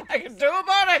was nothing I could do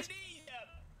about it.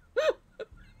 If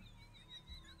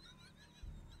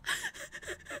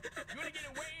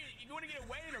you want to get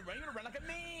away in a run, you're gonna run like a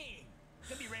man.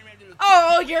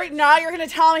 Oh, you're gonna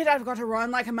tell me that I've got to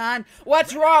run like a man.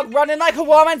 What's wrong? Running like a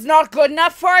woman's not good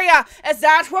enough for you. Is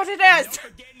that what it is?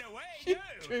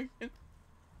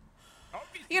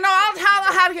 You know,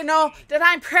 I'll have you know that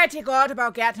I'm pretty good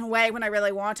about getting away when I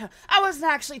really want to. I wasn't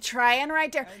actually trying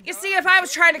right there. You see, if I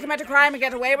was trying to commit a crime and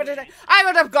get away with it, I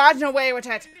would have gotten away with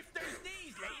it.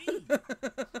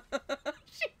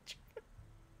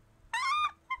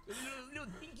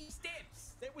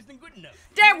 Good enough.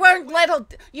 They weren't little.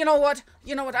 You know what?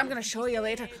 I'm gonna show you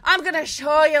later.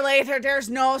 There's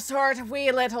no sort of wee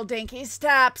little dinky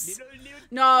steps.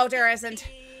 No, there isn't.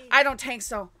 I don't think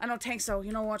so.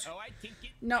 You know what?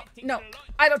 No.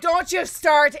 I don't. Don't you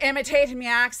start imitating my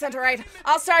accent, alright?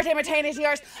 I'll start imitating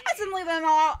yours. And suddenly then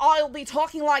I'll be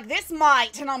talking like this,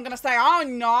 mate, and I'm gonna say, oh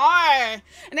no,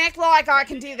 and act like I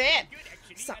can do that.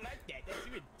 So,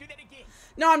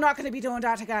 no, I'm not gonna be doing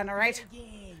that again, alright?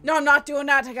 No, I'm not doing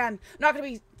that again. I'm not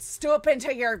going to be stooping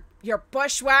to your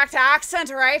bushwhacked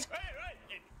accent, alright?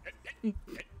 You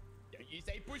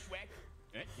say bushwhack.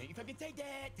 You fucking take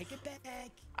that. Take it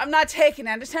back. I'm not taking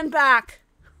anything back.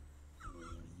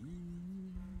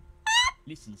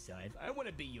 Listen, Sadhbh, I want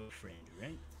to be your friend,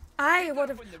 right? I would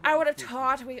have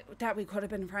thought that we could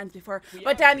have been friends before,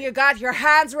 but then you got your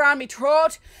hands around me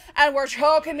throat and were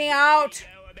choking me out.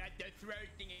 About the throat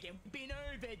thing again. We've been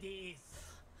over this.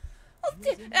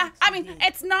 I mean,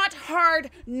 it's not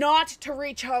hard not to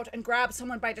reach out and grab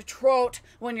someone by the throat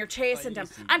when you're chasing them.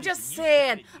 I'm just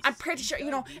saying, I'm pretty sure,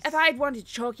 if I'd wanted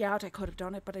to choke you out, I could have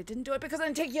done it, but I didn't do it because I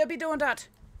didn't think you'd be doing that.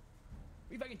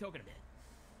 What are you fucking talking about?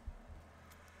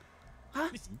 Huh?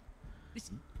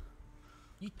 Listen.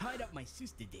 You tied up my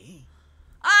sister there.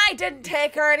 I didn't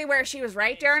take her anywhere. She was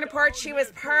right there in the porch. She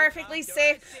was perfectly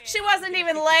safe. She wasn't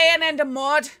even laying in the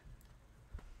mud.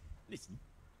 Listen.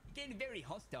 Getting very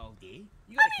hostile there.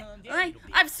 You gotta calm down a little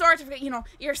bit. I'm sort of,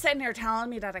 you're sitting there telling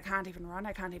me that I can't even run.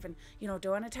 I can't even,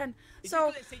 do anything. So.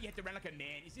 Is this say you have to run like a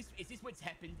man? Is this what's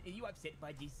happened? Are you upset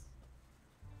by this?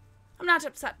 I'm not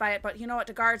upset by it, but you know what?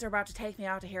 The guards are about to take me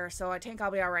out of here, so I think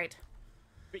I'll be all right.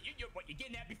 But you're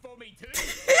getting out before me too?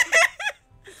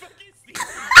 Fuck is this?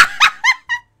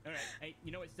 All right. Hey,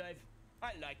 you know what, Sadhbh?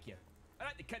 I like you. I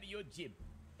like the cut of your jib,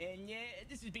 and yeah,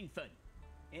 this has been fun.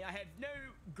 And I have no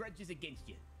grudges against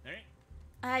you. All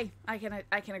right?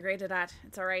 I can agree to that.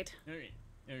 It's all right. All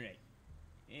right.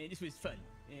 This was fun.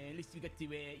 At least you had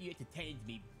to tend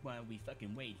me while we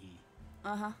fucking wait here.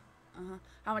 How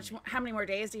many more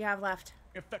days do you have left?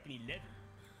 You're fucking 11.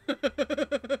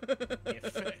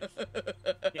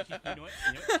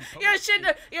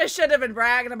 You should have been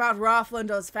bragging about ruffling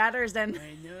those feathers then.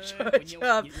 I know. You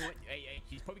know what?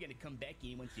 She's probably gonna come back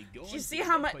in once you're gone. Did you see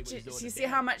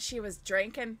how much she was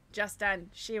drinking just then?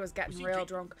 She was getting real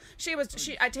drunk.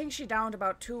 I think she downed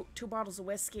about two bottles of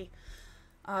whiskey.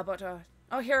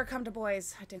 Here come the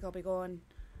boys. I think I'll be going.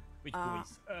 Which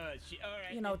boys? All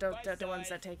right. The ones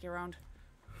that take you around.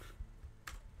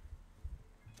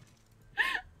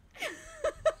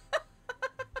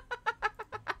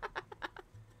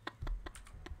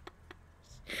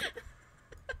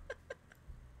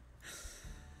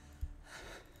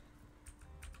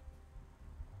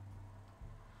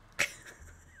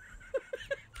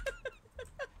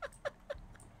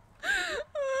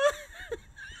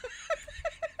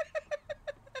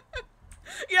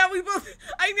 Yeah, we both.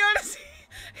 I noticed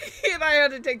he and I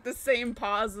had to take the same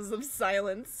pauses of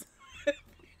silence.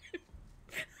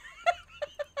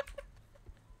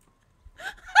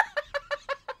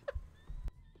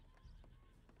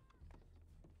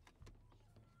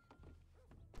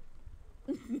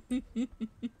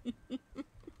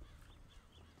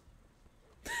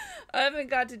 I haven't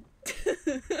got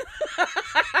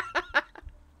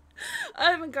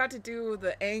to do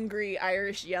the angry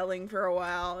Irish yelling for a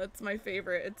while. It's my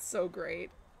favorite. It's so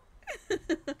great.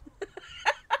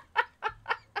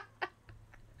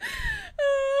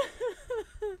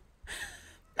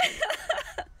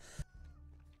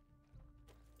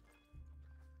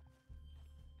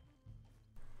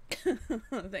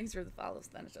 Thanks for the follows,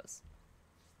 Thanatos.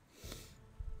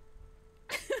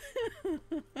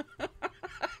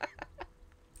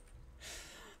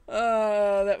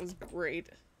 Oh, that was great.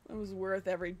 That was worth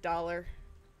every dollar.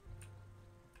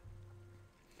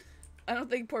 I don't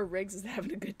think poor Riggs is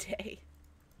having a good day.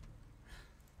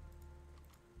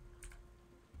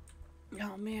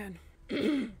 Oh, man.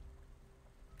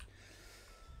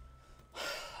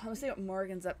 Let's see what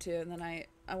Morgan's up to, and then I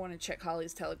want to check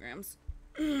Holly's telegrams.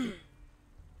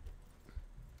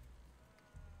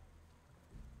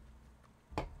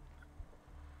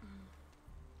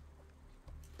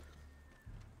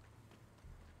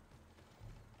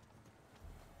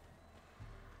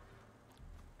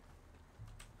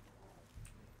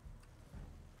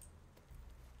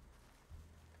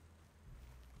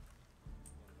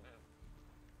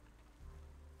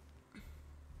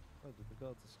 Oh, did the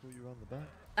guards escort you around the back?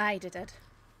 I did it.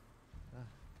 Ah.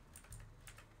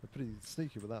 They're pretty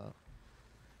sneaky with that.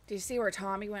 Did you see where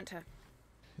Tommy went to?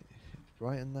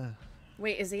 Right in there.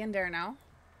 Wait, is he in there now?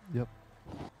 Yep.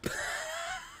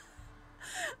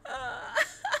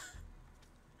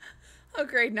 Oh,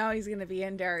 great. Now he's going to be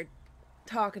in there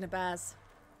talking to Bazz.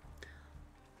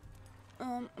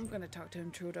 I'm going to talk to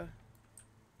him, Truda.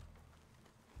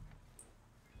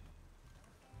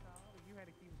 You had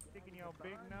to keep sticking your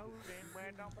big nose in where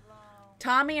it don't belong.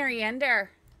 Tommy, are you in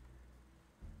there?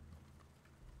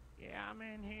 Yeah, I'm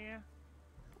in here.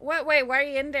 What? Wait, what are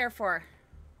you in there for?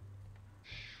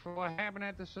 For what happened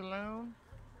at the saloon?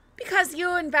 Because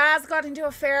you and Bazz got into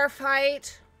a fair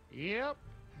fight. Yep,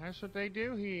 that's what they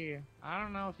do here. I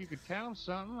don't know if you could tell them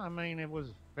something. I mean, it was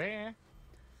fair.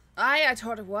 I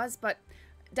thought it was, but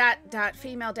that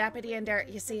female deputy in there,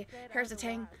 you see, here's the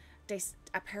thing.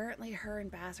 Apparently her and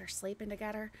Bazz are sleeping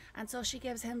together, and so she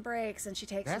gives him breaks and she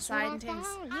takes his side and things.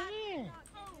 Yeah.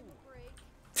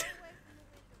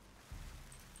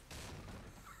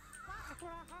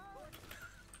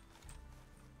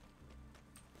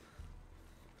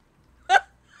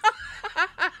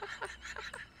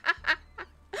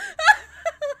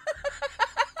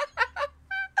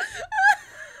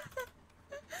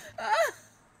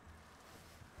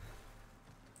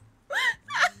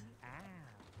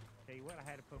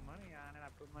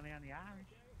 Money on the Irish.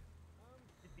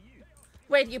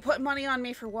 Wait, you put money on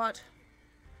me for what?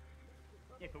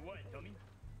 Yeah, for what, Tommy?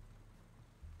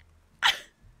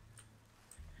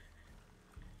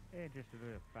 Yeah, just a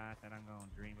little fight that I'm gonna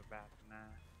dream about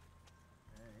tonight.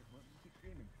 Alright, well, keep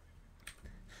dreaming.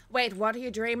 Wait, what are you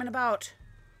dreaming about?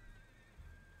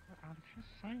 I'm just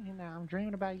saying now, I'm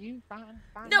dreaming about you. Fine.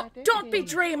 No, don't be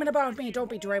dreaming about me. Don't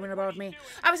be dreaming about me.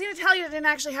 I was going to tell you I didn't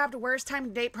actually have the worst time to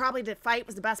date. Probably the fight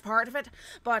was the best part of it.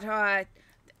 But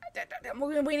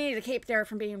we needed to keep there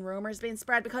from being rumors being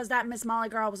spread because that Miss Molly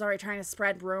girl was already trying to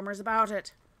spread rumors about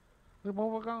it. Well,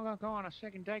 we're gonna go on a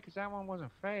second date because that one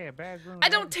wasn't fair. Bad ruined I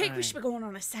don't think we everything. should be going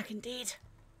on a second date.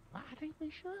 Well, I think we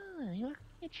should. You have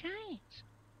a chance.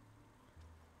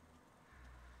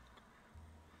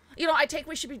 You know, I think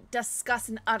we should be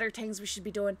discussing other things we should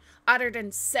be doing other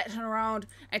than sitting around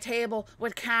a table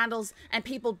with candles and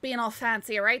people being all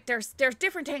fancy, alright? There's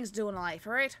different things to do in life,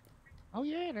 alright? Oh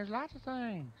yeah, there's lots of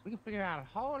things. We can figure out a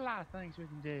whole lot of things we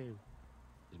can do.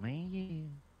 It's me and you.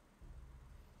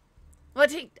 Well, I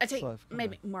think Clive, come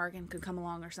maybe here. Morgan could come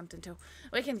along or something too.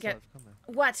 We can get Clive, come here.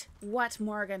 what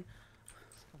Morgan?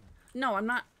 No, I'm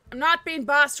not being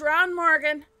bossed around,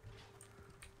 Morgan.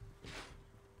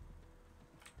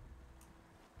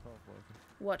 Clive, Morgan.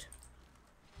 What?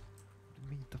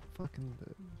 What do you mean?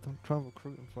 Don't try and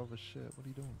recruit him for other shit. What are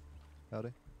you doing?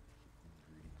 Howdy.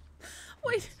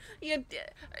 Wait,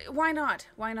 why not?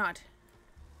 Why not?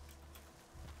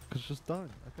 Because just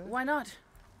don't, okay? Why not?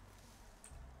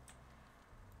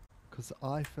 Because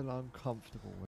I feel uncomfortable